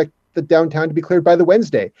saying we expect the downtown to be cleared by the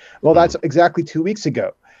Wednesday. Well, that's exactly 2 weeks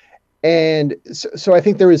ago. And so I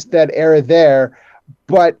think there was that error there.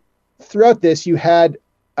 But throughout this, you had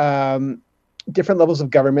different levels of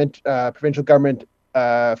government, provincial government,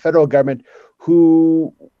 federal government,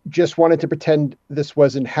 who just wanted to pretend this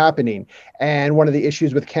wasn't happening. And one of the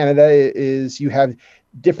issues with Canada is you have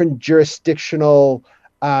different jurisdictional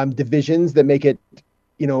divisions that make it,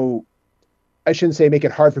 I shouldn't say make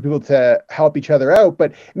it hard for people to help each other out,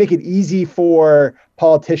 but make it easy for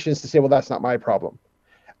politicians to say, well, that's not my problem.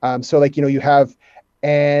 You have,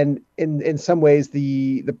 and in some ways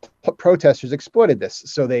the protesters exploited this.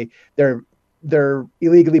 So they're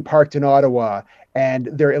illegally parked in Ottawa, and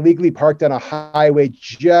they're illegally parked on a highway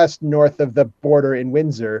just north of the border in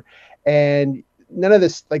Windsor. And none of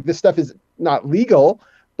this stuff is not legal,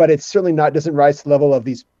 but it's certainly doesn't rise to the level of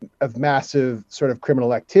massive sort of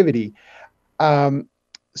criminal activity.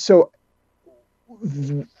 So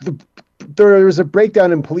there was a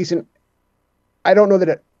breakdown in policing. I don't know that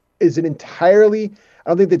it is I don't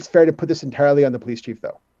think it's fair to put this entirely on the police chief,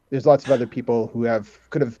 though. There's lots of other people who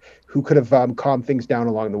could have calmed things down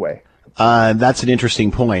along the way. That's an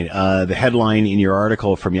interesting point. The headline in your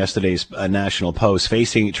article from yesterday's National Post,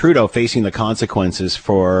 Trudeau facing the consequences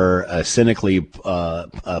for cynically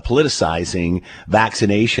politicizing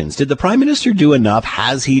vaccinations. Did the Prime Minister do enough?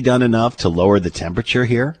 Has he done enough to lower the temperature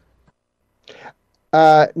here?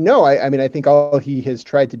 No, I mean, I think all he has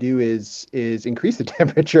tried to do is increase the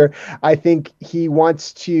temperature. I think he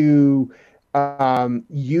wants to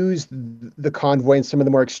use the convoy and some of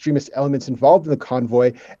the more extremist elements involved in the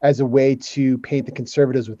convoy as a way to paint the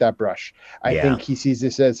Conservatives with that brush. I think he sees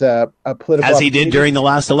this as a political, as he did during the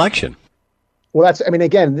last election. Well,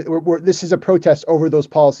 again, this is a protest over those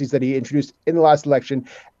policies that he introduced in the last election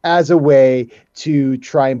as a way to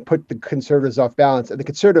try and put the Conservatives off balance. And the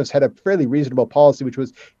Conservatives had a fairly reasonable policy, which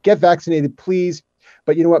was get vaccinated, please.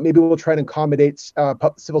 But you know what? Maybe we'll try and accommodate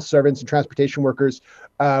civil servants and transportation workers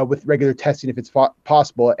with regular testing if it's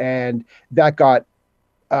possible. And that got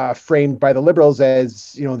framed by the Liberals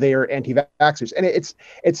as, they are anti-vaxxers.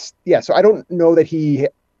 And so I don't know that he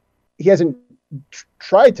hasn't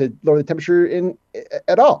tried to lower the temperature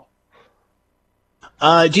at all.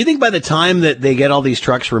 Do you think by the time that they get all these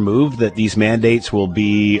trucks removed that these mandates will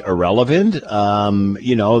be irrelevant?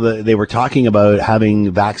 They were talking about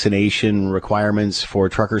having vaccination requirements for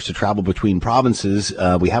truckers to travel between provinces.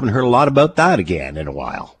 We haven't heard a lot about that again in a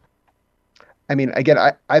while. I mean, again,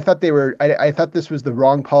 I thought I thought this was the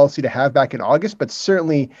wrong policy to have back in August, but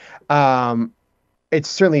certainly, it's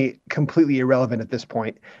certainly completely irrelevant at this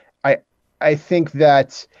point. I think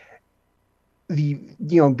that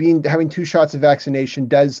having 2 shots of vaccination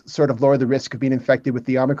does sort of lower the risk of being infected with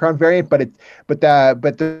the Omicron variant, but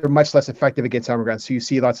they're much less effective against Omicron. So you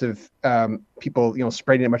see lots of people,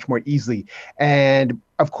 spreading it much more easily. And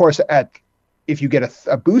of course, if you get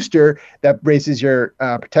a booster, that raises your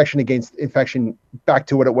protection against infection back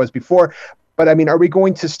to what it was before. But I mean, are we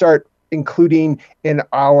going to start including in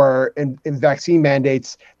vaccine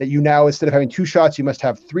mandates that you now, instead of having 2 shots, you must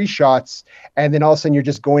have 3 shots, and then all of a sudden you're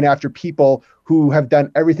just going after people who have done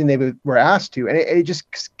everything they were asked to, and it just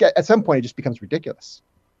at some point it just becomes ridiculous.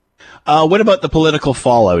 What about the political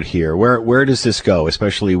fallout here? Where does this go,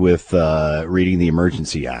 especially with reading the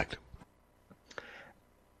Emergency Act?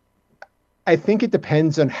 I think it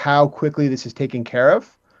depends on how quickly this is taken care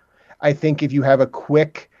of. I think if you have a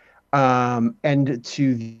quick end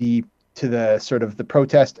to the sort of the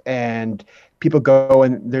protest and people go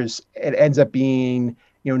and it ends up being,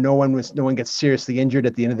 no one gets seriously injured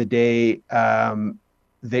at the end of the day. Obviously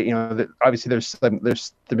there's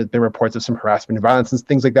been reports of some harassment and violence and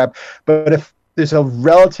things like that. But if there's a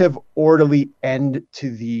relative orderly end to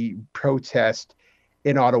the protest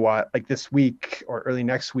in Ottawa, like this week or early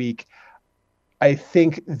next week, I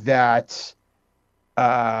think that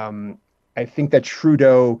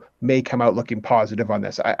Trudeau may come out looking positive on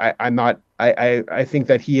this. I think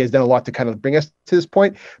that he has done a lot to kind of bring us to this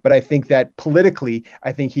point, but I think that politically,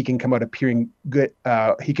 I think he can come out appearing good.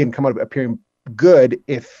 He can come out appearing good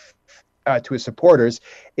if to his supporters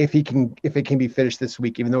if it can be finished this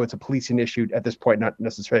week, even though it's a policing issue at this point, not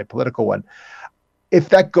necessarily a political one. If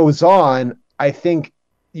that goes on, I think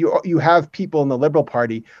you have people in the Liberal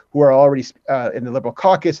Party who are already in the Liberal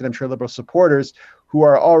caucus, and I'm sure Liberal supporters who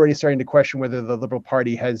are already starting to question whether the Liberal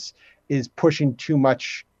Party is pushing too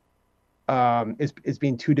much, is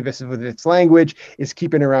being too divisive with its language, is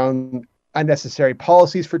keeping around unnecessary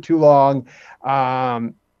policies for too long,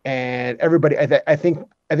 and everybody. I think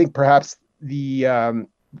perhaps the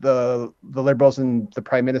Liberals and the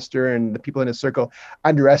Prime Minister and the people in his circle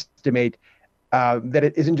underestimate that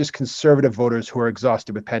it isn't just conservative voters who are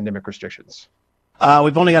exhausted with pandemic restrictions.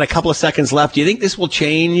 We've only got a couple of seconds left. Do you think this will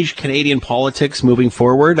change Canadian politics moving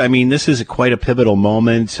forward? I mean, this is quite a pivotal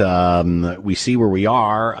moment. We see where we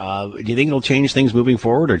are. Do you think it'll change things moving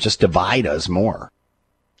forward or just divide us more?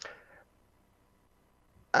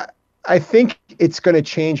 I think it's going to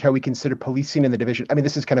change how we consider policing in the division. I mean,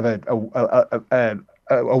 this is kind of a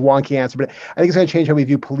wonky answer, but I think it's going to change how we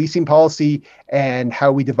view policing policy and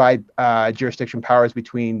how we divide jurisdiction powers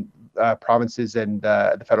between provinces and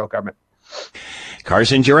the federal government.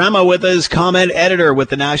 Carson Jarema with us, comment editor with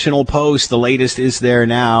the National Post. The latest is there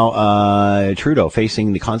now. Trudeau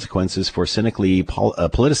facing the consequences for cynically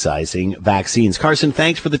politicizing vaccines. Carson,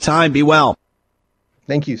 thanks for the time. Be well.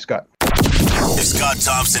 Thank you, Scott. If Scott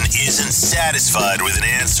Thompson isn't satisfied with an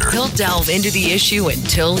answer, he'll delve into the issue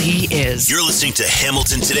until he is. You're listening to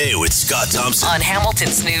Hamilton Today with Scott Thompson on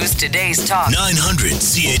Hamilton's News Today's Talk 900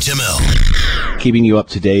 CHML. Keeping you up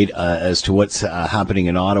to date as to what's happening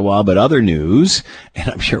in Ottawa, but other news, and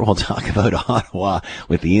I'm sure we'll talk about Ottawa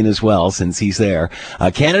with Ian as well since he's there.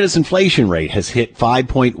 Canada's inflation rate has hit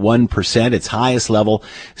 5.1%, its highest level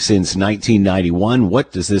since 1991.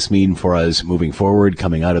 What does this mean for us moving forward,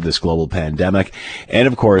 coming out of this global pandemic? And,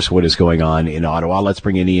 of course, what is going on in Ottawa? Let's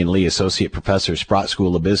bring in Ian Lee, Associate Professor, Sprott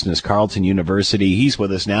School of Business, Carleton University. He's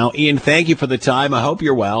with us now. Ian, thank you for the time. I hope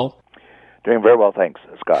you're well. Doing very well, thanks,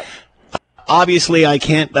 Scott. Obviously, I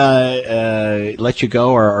can't let you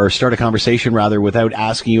go or start a conversation, rather, without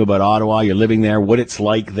asking you about Ottawa. You're living there, what it's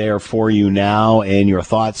like there for you now, and your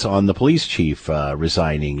thoughts on the police chief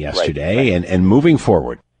resigning yesterday right. And moving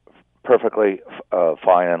forward. Perfectly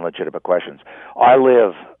fine and legitimate questions. I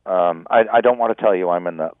live... I don't want to tell you I'm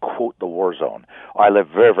in the, quote, the war zone. I live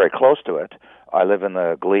very, very close to it. I live in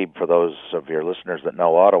the Glebe. For those of your listeners that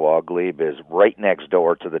know Ottawa, Glebe is right next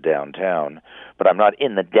door to the downtown, but I'm not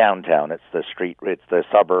in the downtown. It's the street, it's the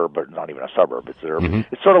suburb, but not even a suburb. It's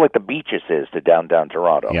It's sort of like the Beaches is to downtown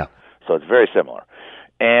Toronto. Yeah. So it's very similar.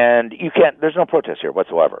 And there's no protest here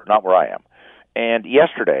whatsoever, not where I am. And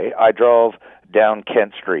yesterday, I drove down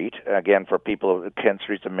Kent Street. Again, for people, Kent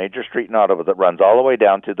Street's a major street in Ottawa that runs all the way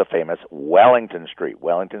down to the famous Wellington Street.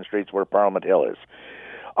 Wellington Street's where Parliament Hill is.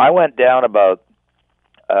 I went down about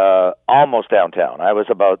almost downtown. I was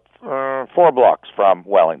about 4 blocks from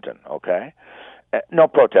Wellington, okay? No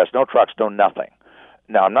protest, no trucks, no nothing.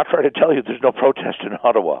 Now, I'm not trying to tell you there's no protest in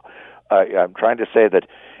Ottawa. I'm trying to say that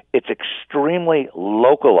it's extremely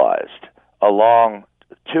localized along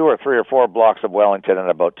 2 or 3 or 4 blocks of Wellington and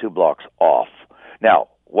about 2 blocks off. Now,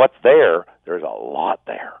 what's there? There's a lot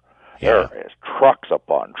there. Yeah. There is trucks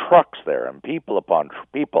upon trucks there and people upon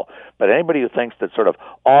people. But anybody who thinks that sort of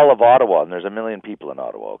all of Ottawa, and there's 1 million people in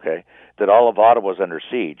Ottawa, okay, that all of Ottawa is under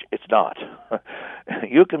siege, it's not.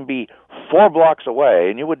 You can be 4 blocks away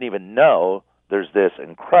and you wouldn't even know there's this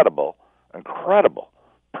incredible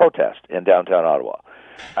protest in downtown Ottawa.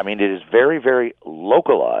 I mean, it is very, very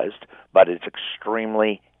localized, but it's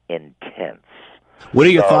extremely intense. What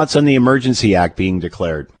are your thoughts on the Emergency Act being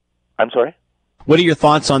declared? I'm sorry? What are your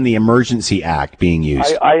thoughts on the Emergency Act being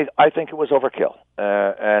used? I think it was overkill,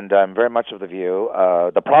 and I'm very much of the view.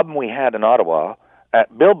 The problem we had in Ottawa,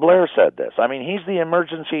 Bill Blair said this. I mean, he's the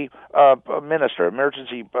emergency minister,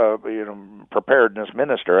 emergency preparedness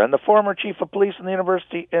minister, and the former chief of police in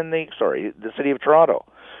the city of Toronto.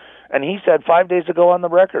 And he said 5 days ago on the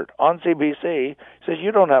record, on CBC, he says,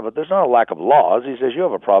 there's not a lack of laws. He says, you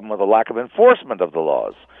have a problem with a lack of enforcement of the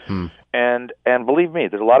laws. And believe me,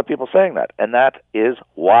 there's a lot of people saying that. And that is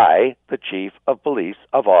why the chief of police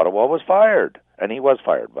of Ottawa was fired. And he was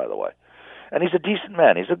fired, by the way. And he's a decent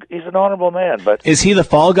man. He's an honorable man. But is he the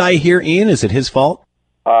fall guy here, Ian? Is it his fault?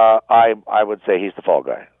 I would say he's the fall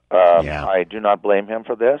guy. I do not blame him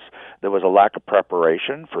for this. There was a lack of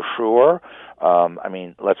preparation, for sure. I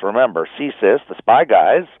mean, let's remember, CSIS, the Spy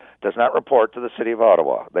Guys, does not report to the City of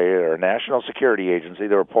Ottawa. They are a national security agency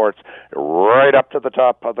that reports right up to the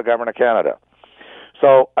top of the Government of Canada.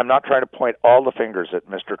 So I'm not trying to point all the fingers at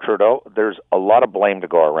Mr. Trudeau. There's a lot of blame to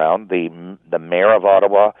go around. The mayor of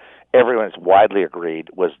Ottawa, everyone's widely agreed,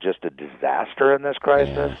 was just a disaster in this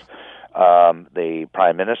crisis. The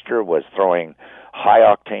Prime Minister was throwing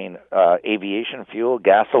high-octane aviation fuel,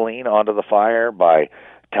 gasoline, onto the fire by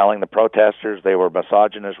telling the protesters they were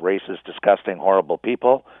misogynist, racist, disgusting, horrible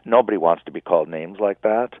people. Nobody wants to be called names like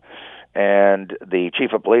that. And the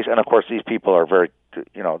chief of police, and of course these people are very,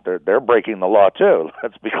 they're breaking the law too,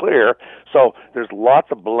 let's be clear. So there's lots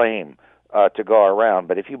of blame to go around.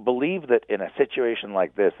 But if you believe that in a situation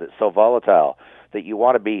like this that's so volatile that you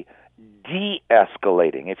want to be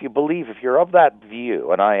de-escalating, if you're of that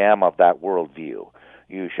view, and I am of that worldview,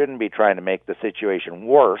 you shouldn't be trying to make the situation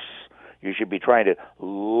worse. You should be trying to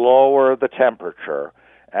lower the temperature.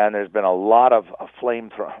 And there's been a lot of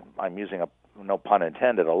flame-throwing. I'm using no pun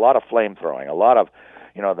intended, a lot of flame-throwing, a lot of,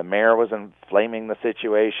 the mayor was inflaming the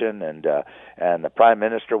situation, and the prime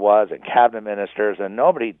minister was, and cabinet ministers, and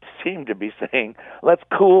nobody seemed to be saying, let's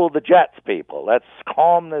cool the jets, people. Let's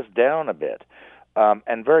calm this down a bit.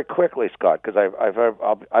 And very quickly, Scott, because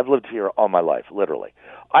I've lived here all my life, literally.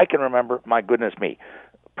 I can remember, my goodness me,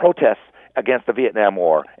 protests against the Vietnam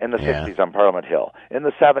War in the 60s on Parliament Hill, in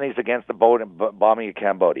the 70s against the bombing of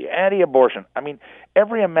Cambodia, anti-abortion. I mean,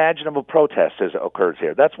 every imaginable protest has occurred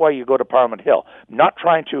here. That's why you go to Parliament Hill. Not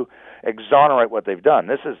trying to exonerate what they've done.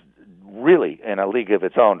 This is really in a league of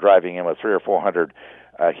its own, driving in with 300 or 400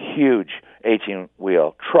 huge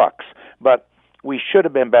 18-wheel trucks. But we should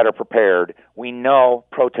have been better prepared. We know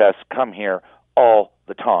protests come here all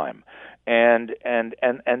the time. And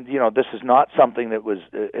this is not something that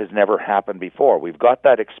has never happened before. We've got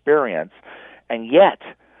that experience, and yet,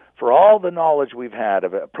 for all the knowledge we've had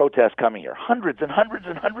of a protest coming here, hundreds and hundreds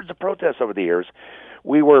and hundreds of protests over the years,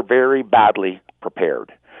 we were very badly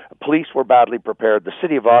prepared. Police were badly prepared. The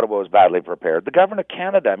City of Ottawa was badly prepared. The Government of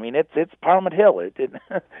Canada, I mean, it's Parliament Hill. It didn't,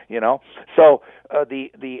 So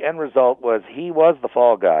the end result was he was the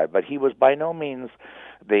fall guy, but he was by no means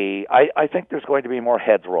I think there's going to be more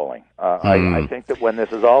heads rolling. I think that when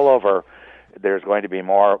this is all over, there's going to be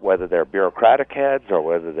more, whether they're bureaucratic heads or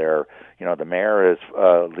whether they're, the mayor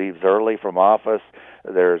leaves early from office.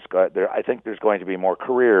 I think there's going to be more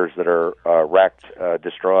careers that are wrecked,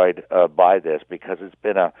 destroyed by this, because it's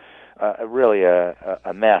been really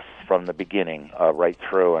a mess from the beginning right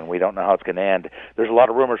through, and we don't know how it's going to end. There's a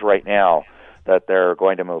lot of rumors right now that they're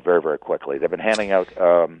going to move very, very quickly. They've been handing out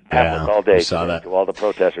pamphlets all day to all the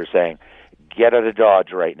protesters saying, get out of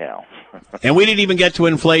Dodge right now. And we didn't even get to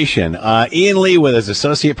inflation. Ian Lee with his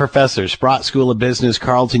associate professor, Sprott School of Business,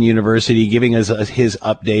 Carleton University, giving us his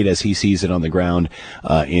update as he sees it on the ground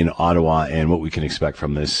in Ottawa and what we can expect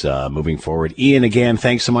from this moving forward. Ian, again,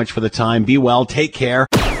 thanks so much for the time. Be well. Take care.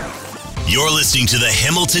 You're listening to the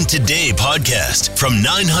Hamilton Today podcast from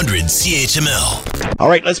 900 CHML. All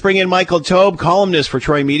right, let's bring in Michael Taube, columnist for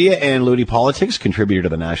Troy Media and Ludi Politics, contributor to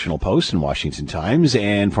the National Post and Washington Times,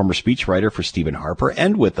 and former speechwriter for Stephen Harper,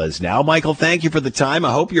 and with us now. Michael, thank you for the time.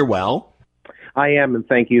 I hope you're well. I am, and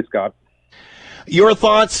thank you, Scott. Your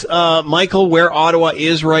thoughts, Michael, where Ottawa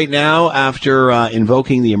is right now after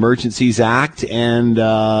invoking the Emergencies Act and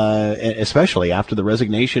especially after the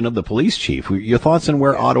resignation of the police chief? Your thoughts on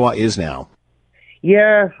where Ottawa is now?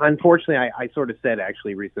 Yeah, unfortunately, I sort of said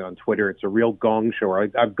actually recently on Twitter, it's a real gong show.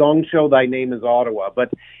 A gong show, thy name is Ottawa.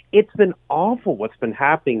 But it's been awful what's been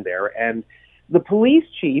happening there. And the police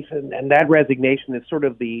chief and that resignation is sort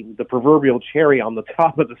of the proverbial cherry on the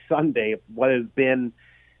top of the sundae of what has been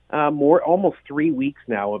almost 3 weeks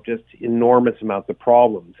now of just enormous amounts of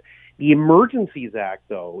problems. The Emergencies Act,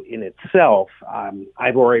 though, in itself,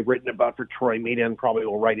 I've already written about for Troy Media and probably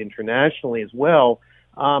will write internationally as well.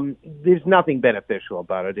 There's nothing beneficial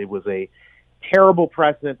about it. It was a terrible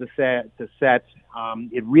precedent to set.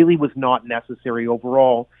 It really was not necessary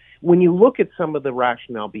overall. When you look at some of the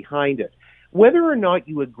rationale behind it, whether or not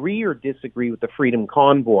you agree or disagree with the Freedom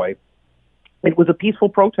Convoy, it was a peaceful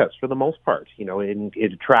protest for the most part. You know,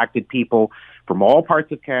 it attracted people from all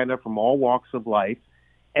parts of Canada, from all walks of life,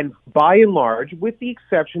 and by and large, with the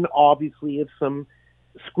exception, obviously, of some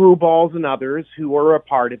screwballs and others who are a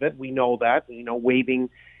part of it. We know that, waving,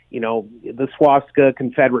 the swastika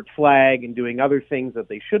Confederate flag and doing other things that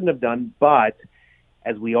they shouldn't have done. But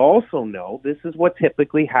as we also know, this is what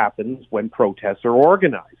typically happens when protests are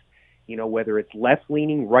organized. Whether it's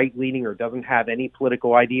left-leaning, right-leaning, or doesn't have any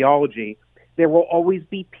political ideology, there will always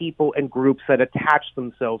be people and groups that attach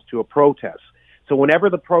themselves to a protest. So whenever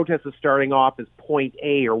the protest is starting off as point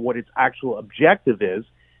A or what its actual objective is,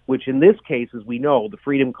 which in this case, as we know, the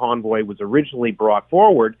Freedom Convoy was originally brought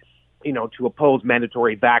forward, to oppose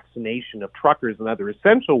mandatory vaccination of truckers and other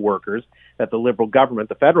essential workers that the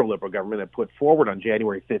federal Liberal government had put forward on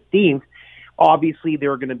January 15th. Obviously,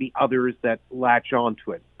 there are going to be others that latch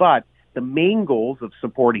onto it. But the main goals of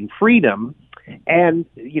supporting freedom and,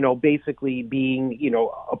 basically being,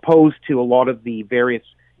 opposed to a lot of the various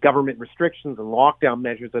government restrictions and lockdown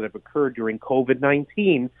measures that have occurred during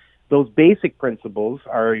COVID-19, those basic principles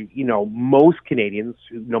are, most Canadians,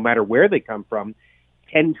 no matter where they come from,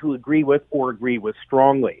 tend to agree with or agree with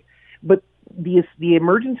strongly. But the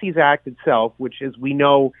Emergencies Act itself, which, as we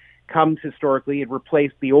know, comes historically, it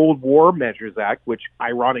replaced the old War Measures Act, which,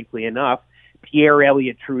 ironically enough, Pierre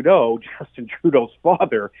Elliott Trudeau, Justin Trudeau's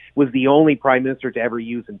father, was the only prime minister to ever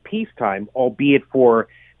use in peacetime, albeit for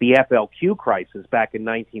the FLQ crisis back in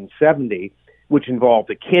 1970, which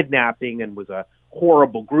involved a kidnapping and was a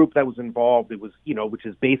horrible group that was involved. It was, which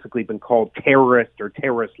has basically been called terrorist or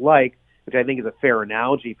terrorist-like, which I think is a fair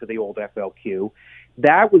analogy for the old FLQ.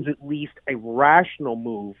 That was at least a rational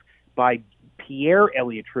move by Pierre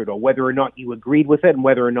Elliott Trudeau, whether or not you agreed with it and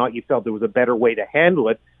whether or not you felt there was a better way to handle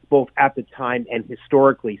it, both at the time and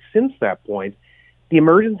historically since that point. The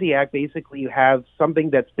Emergency Act, basically, you have something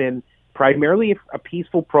that's been primarily a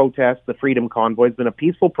peaceful protest. The Freedom Convoy has been a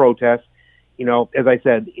peaceful protest. As I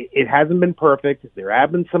said, it hasn't been perfect. There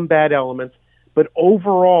have been some bad elements, but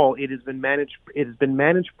overall, it has been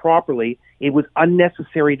managed properly. It was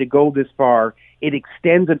unnecessary to go this far. It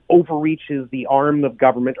extends and overreaches the arm of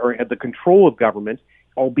government or the control of government,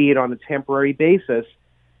 albeit on a temporary basis.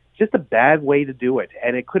 Just a bad way to do it,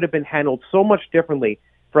 and it could have been handled so much differently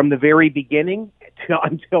from the very beginning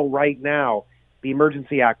until right now. The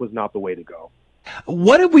Emergency Act was not the way to go.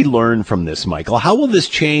 What did we learn from this, Michael? How will this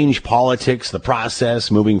change politics, the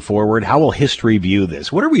process moving forward? How will history view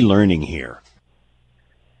this? What are we learning here?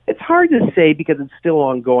 It's hard to say because it's still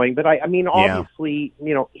ongoing, but I mean, obviously,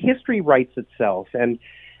 history writes itself. And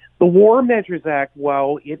the War Measures Act,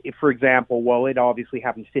 for example, it obviously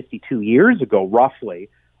happened 52 years ago, roughly.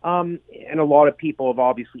 And a lot of people have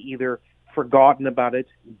obviously either forgotten about it,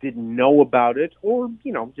 didn't know about it, or,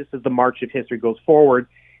 just as the march of history goes forward,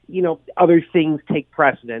 other things take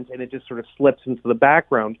precedence and it just sort of slips into the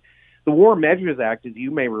background. The War Measures Act, as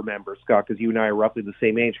you may remember, Scott, because you and I are roughly the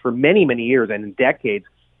same age, for many, many years and decades,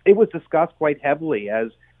 it was discussed quite heavily as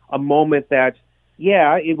a moment that,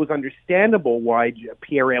 it was understandable why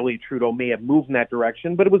Pierre Elliott Trudeau may have moved in that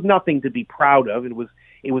direction, but it was nothing to be proud of. It was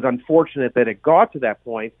unfortunate that it got to that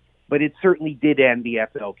point, but it certainly did end the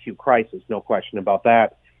FLQ crisis, no question about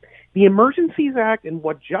that. The Emergencies Act and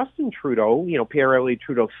what Justin Trudeau, Pierre Elliott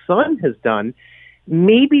Trudeau's son, has done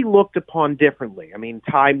may be looked upon differently. I mean,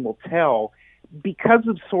 time will tell because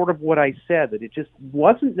of sort of what I said, that it just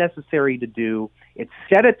wasn't necessary to do. It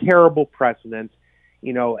set a terrible precedent.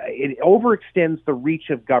 It overextends the reach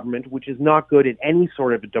of government, which is not good in any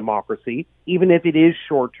sort of a democracy, even if it is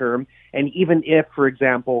short-term, and even if, for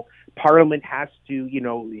example, Parliament has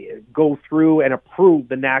to, go through and approve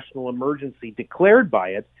the national emergency declared by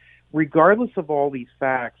it. Regardless of all these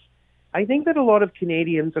facts, I think that a lot of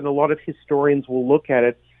Canadians and a lot of historians will look at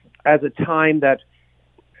it as a time that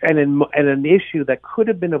and an issue that could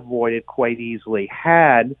have been avoided quite easily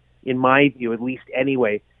had, in my view, at least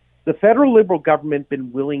anyway, the federal Liberal government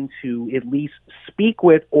been willing to at least speak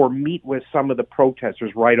with or meet with some of the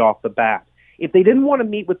protesters right off the bat. If they didn't want to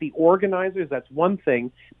meet with the organizers, that's one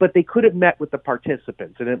thing, but they could have met with the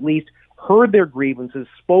participants and at least heard their grievances,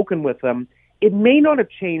 spoken with them. It may not have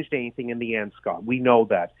changed anything in the end, Scott. We know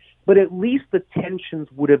that. But at least the tensions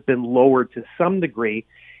would have been lowered to some degree,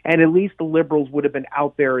 and at least the Liberals would have been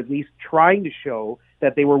out there at least trying to show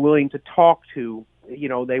that they were willing to talk to,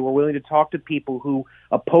 they were willing to talk to people who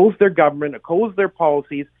opposed their government, opposed their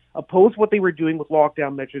policies, opposed what they were doing with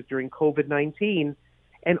lockdown measures during COVID-19.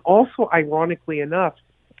 And also, ironically enough,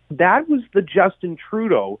 that was the Justin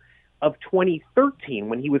Trudeau of 2013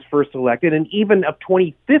 when he was first elected, and even of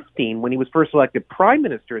 2015 when he was first elected prime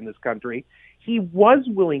minister in this country. He was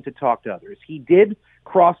willing to talk to others. He did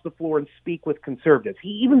cross the floor and speak with conservatives. He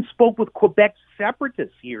even spoke with Quebec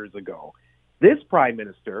separatists years ago. This prime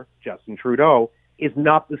minister, Justin Trudeau, is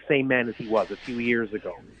not the same man as he was a few years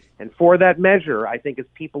ago. And for that measure, I think as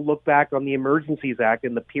people look back on the Emergencies Act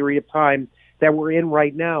and the period of time that we're in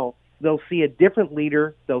right now, they'll see a different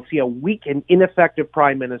leader. They'll see a weak and ineffective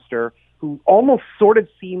prime minister who almost sort of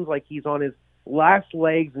seems like he's on his last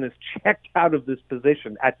legs and is checked out of this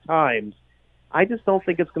position at times. I just don't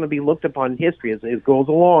think it's going to be looked upon in history as it goes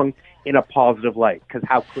along in a positive light, because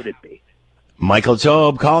how could it be? Michael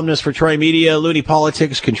Taube, columnist for Troy Media, Looney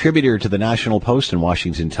Politics, contributor to the National Post and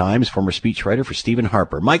Washington Times, former speechwriter for Stephen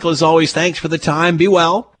Harper. Michael, as always, thanks for the time. Be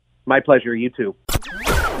well. My pleasure. You too.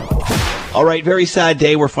 All right, very sad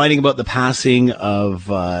day. We're finding about the passing of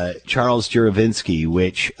Charles Juravinski,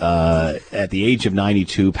 which at the age of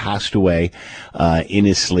 92 passed away in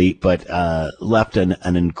his sleep, but left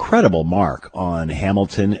an incredible mark on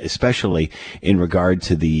Hamilton, especially in regard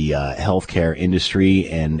to the healthcare industry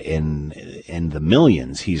and the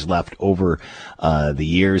millions he's left over the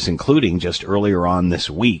years, including just earlier on this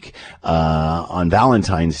week on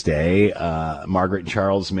Valentine's Day. Margaret and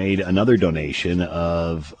Charles made another donation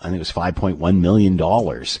of, I think it was $5.1 million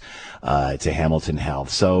to Hamilton Health.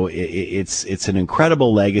 So it's an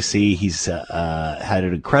incredible legacy. He's had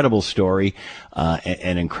an incredible story,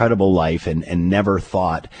 an incredible life, and never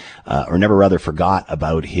thought, or never rather forgot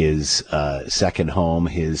about his second home.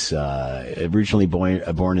 His originally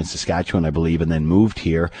born in Saskatchewan, I believe, and then moved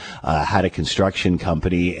here, had a construction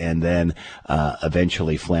company, and then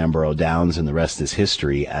eventually Flamborough Downs, and the rest is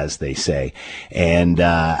history, as they say. And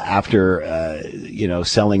after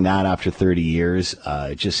selling that after 30 years,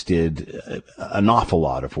 just did an awful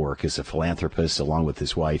lot of work as a philanthropist along with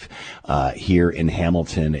his wife here in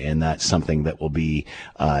Hamilton, and that's something that will be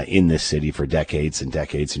in this city for decades and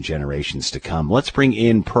decades and generations to come. Let's bring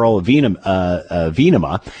in Pearl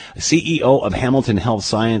Venema, CEO of Hamilton Health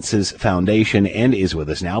Sciences Foundation, and is with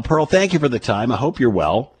us now. Pearl, thank you for the time. I hope you're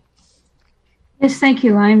well. Yes, thank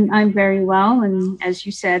you. I'm very well, and as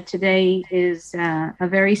you said, today is a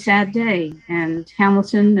very sad day, and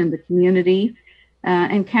Hamilton and the community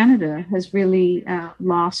and Canada has really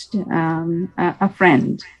lost a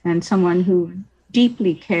friend and someone who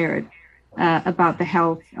deeply cared about the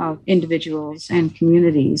health of individuals and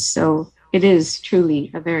communities. So it is truly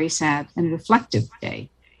a very sad and reflective day.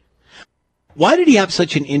 Why did he have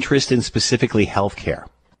such an interest in specifically healthcare?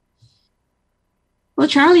 Well,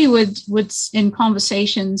 Charlie would in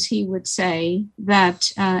conversations, he would say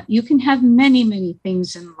that you can have many, many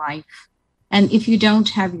things in life. And if you don't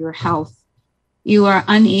have your health, you are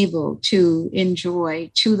unable to enjoy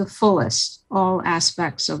to the fullest all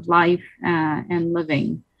aspects of life and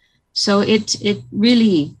living. So it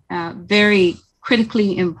really very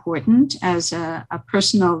critically important as a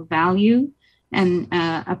personal value and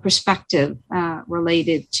a perspective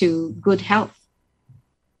related to good health.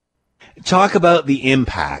 Talk about the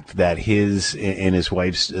impact that his and his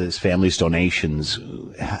wife's his family's donations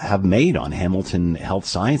have made on Hamilton Health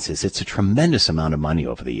Sciences. It's a tremendous amount of money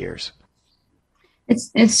over the years.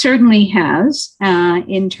 It certainly has.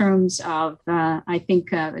 In terms of, I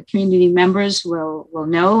think the community members will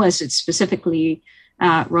know, as it specifically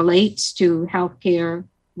relates to healthcare,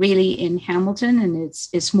 really in Hamilton, and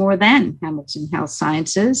it's more than Hamilton Health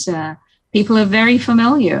Sciences. People are very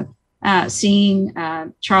familiar seeing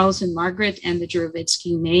Charles and Margaret and the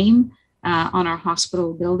Juravinski name on our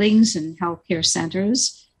hospital buildings and healthcare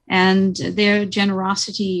centers, and their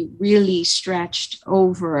generosity really stretched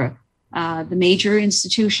over the major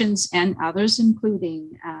institutions and others,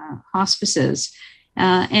 including hospices.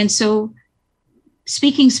 And so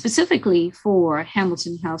speaking specifically for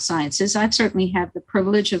Hamilton Health Sciences, I've certainly had the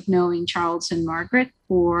privilege of knowing Charles and Margaret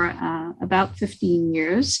for about 15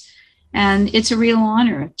 years. And it's a real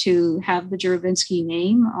honor to have the Juravinski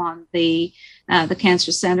name on the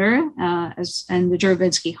Cancer Center and the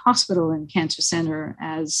Juravinski Hospital and Cancer Center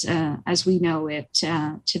as we know it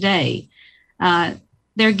today.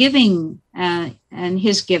 Their giving and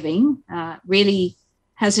his giving really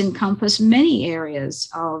has encompassed many areas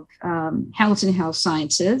of health and health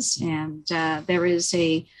sciences, and there is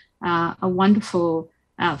a wonderful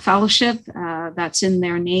fellowship that's in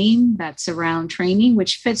their name that's around training,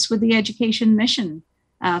 which fits with the education mission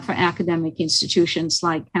for academic institutions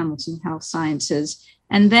like Hamilton Health Sciences,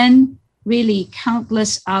 and then really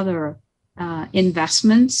countless other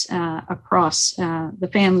investments across the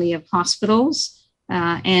family of hospitals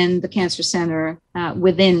and the Cancer Center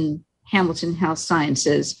within Hamilton Health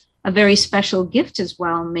Sciences. A very special gift as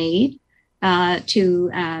well made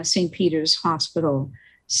to St. Peter's Hospital.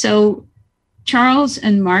 So Charles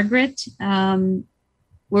and Margaret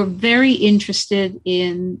were very interested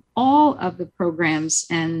in all of the programs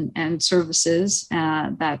and services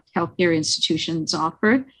that healthcare institutions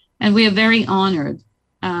offered. And we are very honored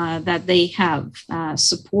that they have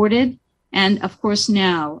supported, and of course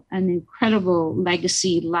now an incredible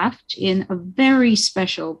legacy left in a very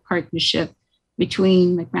special partnership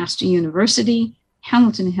between McMaster University,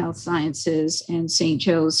 Hamilton Health Sciences, and St.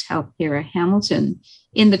 Joe's Healthcare Hamilton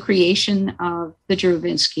in the creation of the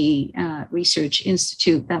Juravinski Research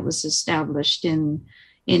Institute that was established in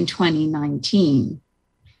 2019.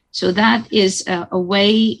 So that is a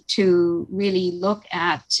way to really look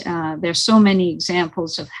at, there's so many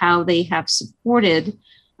examples of how they have supported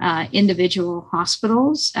individual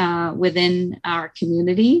hospitals within our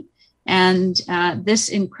community. And this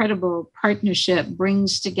incredible partnership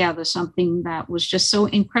brings together something that was just so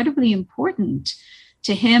incredibly important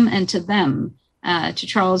to him and to them, to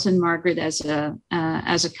Charles and Margaret as a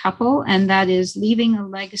couple, and that is leaving a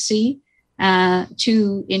legacy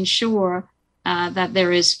to ensure that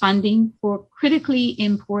there is funding for critically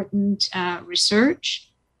important research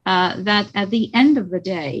that at the end of the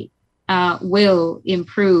day will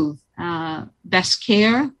improve best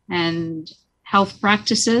care and health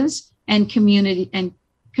practices and community and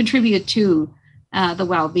contribute to the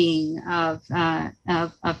well-being of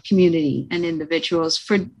community and individuals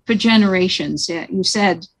for generations. You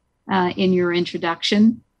said in your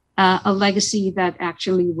introduction, a legacy that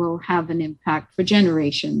actually will have an impact for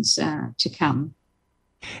generations to come.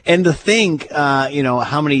 And to think,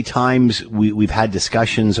 how many times we've had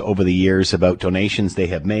discussions over the years about donations they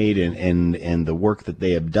have made and the work that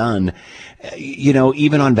they have done.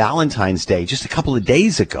 Even on Valentine's Day, just a couple of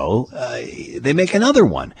days ago, they make another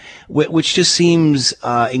one, which just seems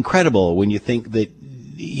incredible when you think that,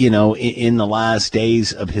 in the last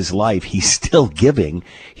days of his life, he's still giving,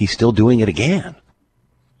 he's still doing it again.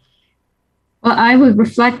 Well, I would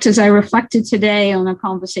reflect, as I reflected today on a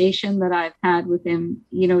conversation that I've had with him,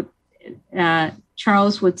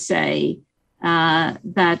 Charles would say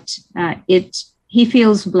that he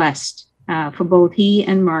feels blessed for both he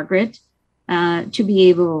and Margaret to be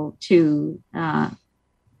able to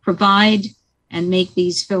provide and make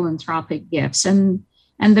these philanthropic gifts. And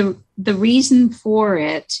the reason for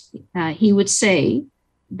it, he would say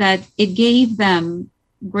that it gave them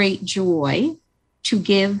great joy to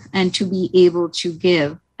give and to be able to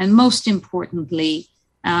give, and most importantly,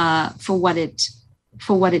 for what it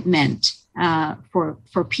meant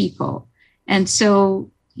for people. And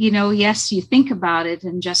so, yes, you think about it,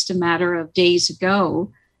 and just a matter of days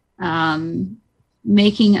ago,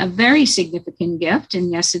 making a very significant gift,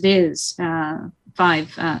 and yes, it is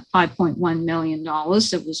 $5.1 million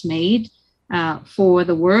that was made for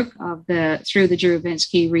the work of through the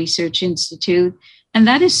Juravinski Research Institute. And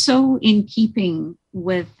that is so in keeping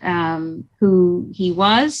with who he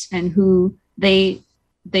was and who they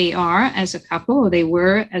are as a couple, or they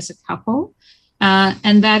were as a couple.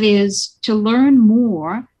 And that is to learn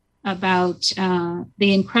more about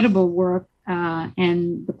the incredible work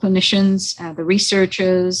and the clinicians, the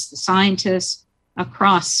researchers, the scientists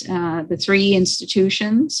across the three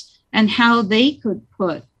institutions, and how they could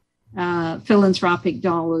put philanthropic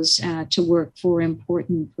dollars to work for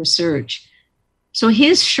important research. So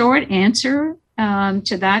his short answer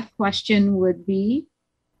to that question would be,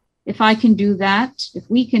 if I can do that, if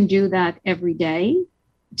we can do that every day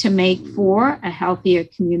to make for a healthier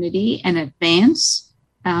community and advance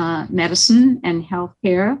medicine and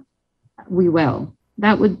healthcare, we will.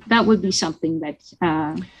 That would be something that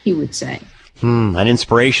he would say. An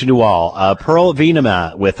inspiration to all. Pearl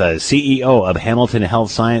Venema with CEO of Hamilton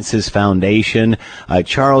Health Sciences Foundation.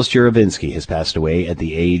 Charles Juravinski has passed away at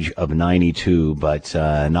the age of 92, but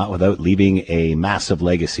not without leaving a massive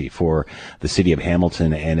legacy for the city of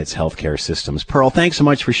Hamilton and its healthcare systems. Pearl, thanks so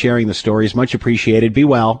much for sharing the stories. Much appreciated. Be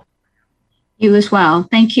well. You as well.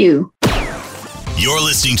 Thank you. You're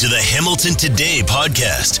listening to the Hamilton Today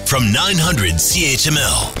podcast from 900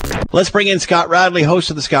 CHML. Let's bring in Scott Radley,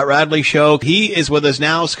 host of the Scott Radley Show. He is with us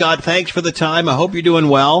now. Scott, thanks for the time. I hope you're doing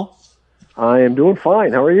well. I am doing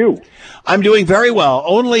fine. How are you? I'm doing very well.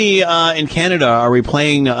 Only in Canada are we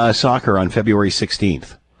playing soccer on February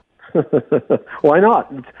 16th. Why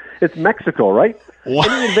not? It's Mexico, right? What?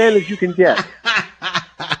 Any advantage you can get.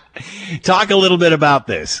 Talk a little bit about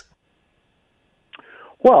this.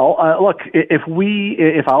 Well, look,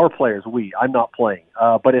 if our players, I'm not playing,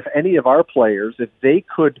 but if any of our players, if they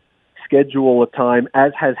could schedule a time,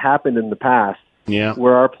 as has happened in the past,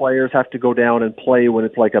 where our players have to go down and play when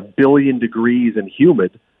it's like 1 billion degrees and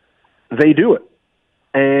humid, they do it.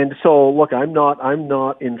 And so, look, I'm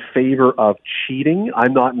not in favor of cheating.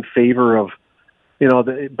 I'm not in favor of,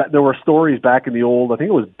 there were stories back in the old, I think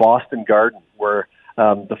it was Boston Garden, where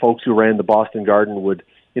the folks who ran the Boston Garden would,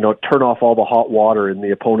 turn off all the hot water in the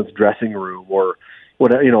opponent's dressing room, or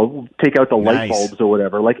whatever, take out the light bulbs or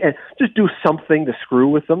whatever, and just do something to screw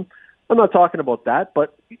with them. I'm not talking about that,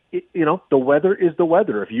 but the weather is the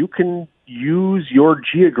weather. If you can use your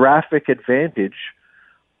geographic advantage,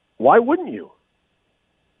 why wouldn't you?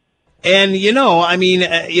 And,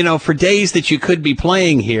 for days that you could be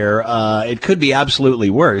playing here, it could be absolutely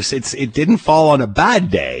worse. It didn't fall on a bad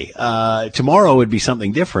day. Tomorrow would be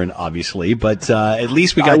something different, obviously, but at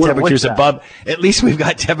least we got temperatures we've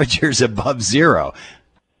got temperatures above zero.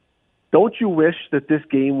 Don't you wish that this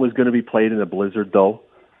game was going to be played in a blizzard, though?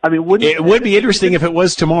 I mean, it would be interesting if it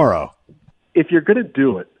was tomorrow. If you're going to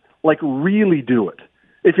do it, really do it.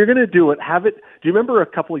 If you're going to do it, have it. Do you remember a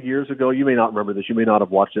couple of years ago? You may not remember this. You may not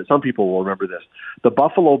have watched it. Some people will remember this. The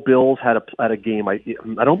Buffalo Bills had a game. I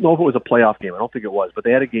don't know if it was a playoff game. I don't think it was, but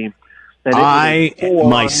they had a game. And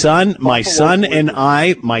my son and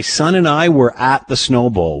I were at the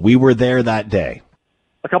Snow Bowl. We were there that day.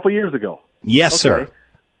 A couple of years ago. Yes, sir.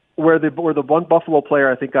 Where the one Buffalo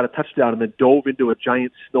player, I think, got a touchdown and then dove into a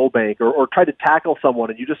giant snowbank or tried to tackle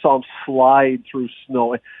someone, and you just saw him slide through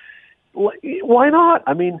snow. Why not?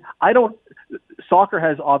 I mean, soccer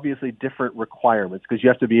has obviously different requirements because you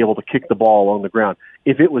have to be able to kick the ball along the ground.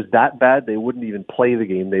 If it was that bad, they wouldn't even play the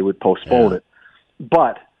game. They would postpone it.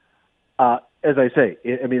 But as I say,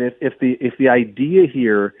 I mean, if the idea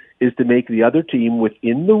here is to make the other team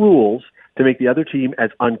within the rules, to make the other team as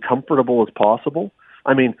uncomfortable as possible.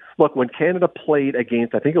 I mean, look, when Canada played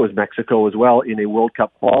against, I think it was Mexico as well, in a World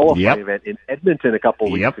Cup qualifying event in Edmonton a couple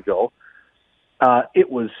of weeks ago, it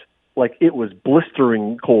was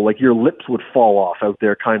blistering cold, like your lips would fall off out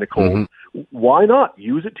there kind of cold. Mm-hmm. Why not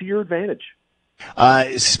use it to your advantage?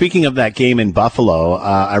 Speaking of that game in Buffalo,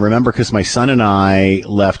 I remember because my son and I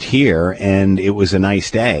left here and it was a nice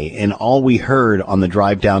day, and all we heard on the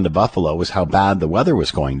drive down to Buffalo was how bad the weather was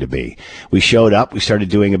going to be. We showed up, we started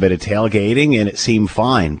doing a bit of tailgating, and it seemed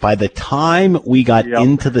fine. By the time we got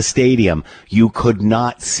into the stadium, you could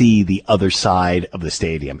not see the other side of the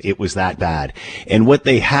stadium. It was that bad. And what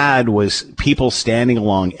they had was people standing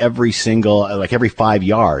along every 5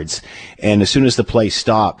 yards, and as soon as the play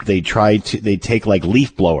stopped, they'd take like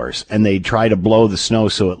leaf blowers and they'd try to blow the snow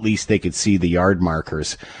so at least they could see the yard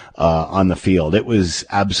markers on the field. It was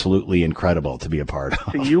absolutely incredible to be a part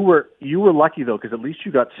of. So you were lucky though, because at least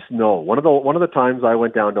you got snow. One of the times I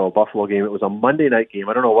went down to a Buffalo game, it was a Monday night game.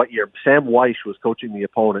 I don't know what year. Sam Weish was coaching the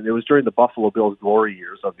opponent. It was during the Buffalo Bills glory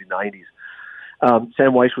years of the 90s.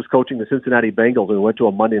 Sam Weish was coaching the Cincinnati Bengals, and we went to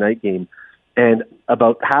a Monday night game. And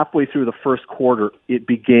about halfway through the first quarter, it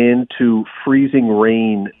began to freezing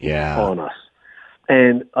rain on us.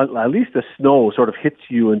 And at least the snow sort of hits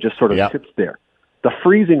you and just sort of sits there. The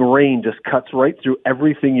freezing rain just cuts right through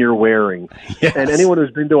everything you're wearing. Yes. And anyone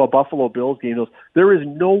who's been to a Buffalo Bills game knows there is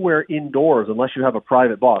nowhere indoors unless you have a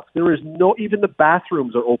private box. There is even the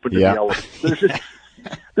bathrooms are open to the elements.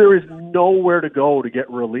 There is nowhere to go to get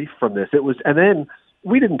relief from this. And then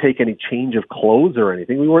we didn't take any change of clothes or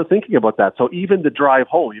anything. We weren't thinking about that. So even the drive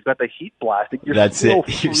home, you've got the heat blasting. You're still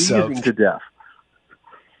freezing to death.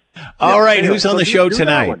 All right, anyway, who's on the show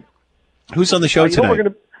tonight? Who's on the show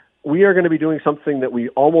tonight? We are going to be doing something that we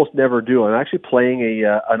almost never do. I'm actually playing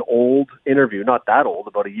an old interview, not that old,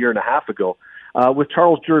 about a year and a half ago, with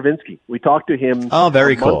Charles Juravinski. We talked to him. Oh,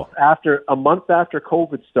 very cool. A month after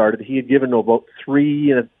COVID started, he had given about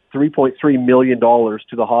 $3.3 million to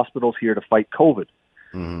the hospitals here to fight COVID.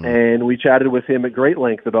 and we chatted with him at great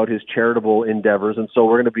length about his charitable endeavors. And so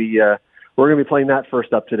we're going to be playing that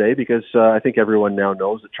first up today because I think everyone now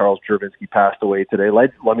knows that Charles Juravinski passed away today. A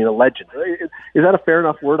legend. Is that a fair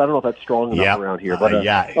enough word? I don't know if that's strong enough around here. But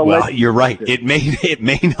well, you're right. It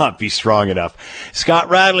may not be strong enough. Scott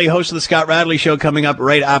Radley, host of the Scott Radley Show, coming up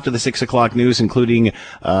right after the 6 o'clock news, including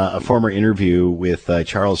a former interview with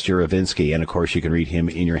Charles Juravinski. And, of course, you can read him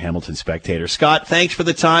in your Hamilton Spectator. Scott, thanks for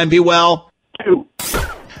the time. Be well.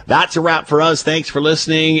 That's a wrap for us. Thanks for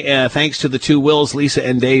listening. Thanks to the two Wills, Lisa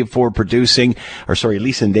and Dave, for producing.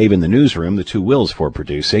 Lisa and Dave in the newsroom, the two Wills for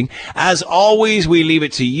producing. As always, we leave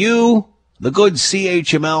it to you, the good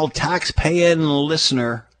CHML tax-paying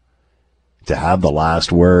listener, to have the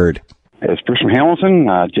last word. It's Bruce from Hamilton.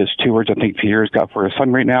 Just two words I think Pierre's got for his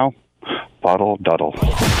son right now. Bottle Duddle.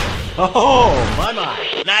 Oh,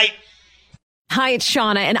 my. Night. Hi, it's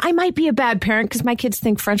Shauna, and I might be a bad parent because my kids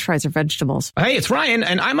think French fries are vegetables. Hey, it's Ryan,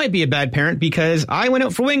 and I might be a bad parent because I went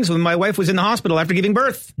out for wings when my wife was in the hospital after giving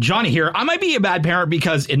birth. Johnny here. I might be a bad parent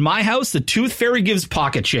because in my house, the tooth fairy gives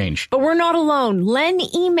pocket change. But we're not alone. Len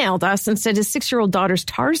emailed us and said his 6-year-old daughter's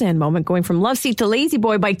Tarzan moment going from love seat to lazy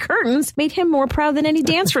boy by curtains made him more proud than any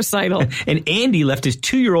dance recital. And Andy left his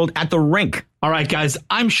 2-year-old at the rink. All right, guys,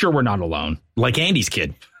 I'm sure we're not alone. Like Andy's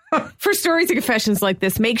kid. For stories and confessions like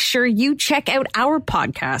this, make sure you check out our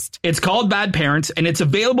podcast. It's called Bad Parents, and it's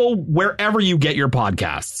available wherever you get your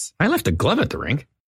podcasts. I left a glove at the rink.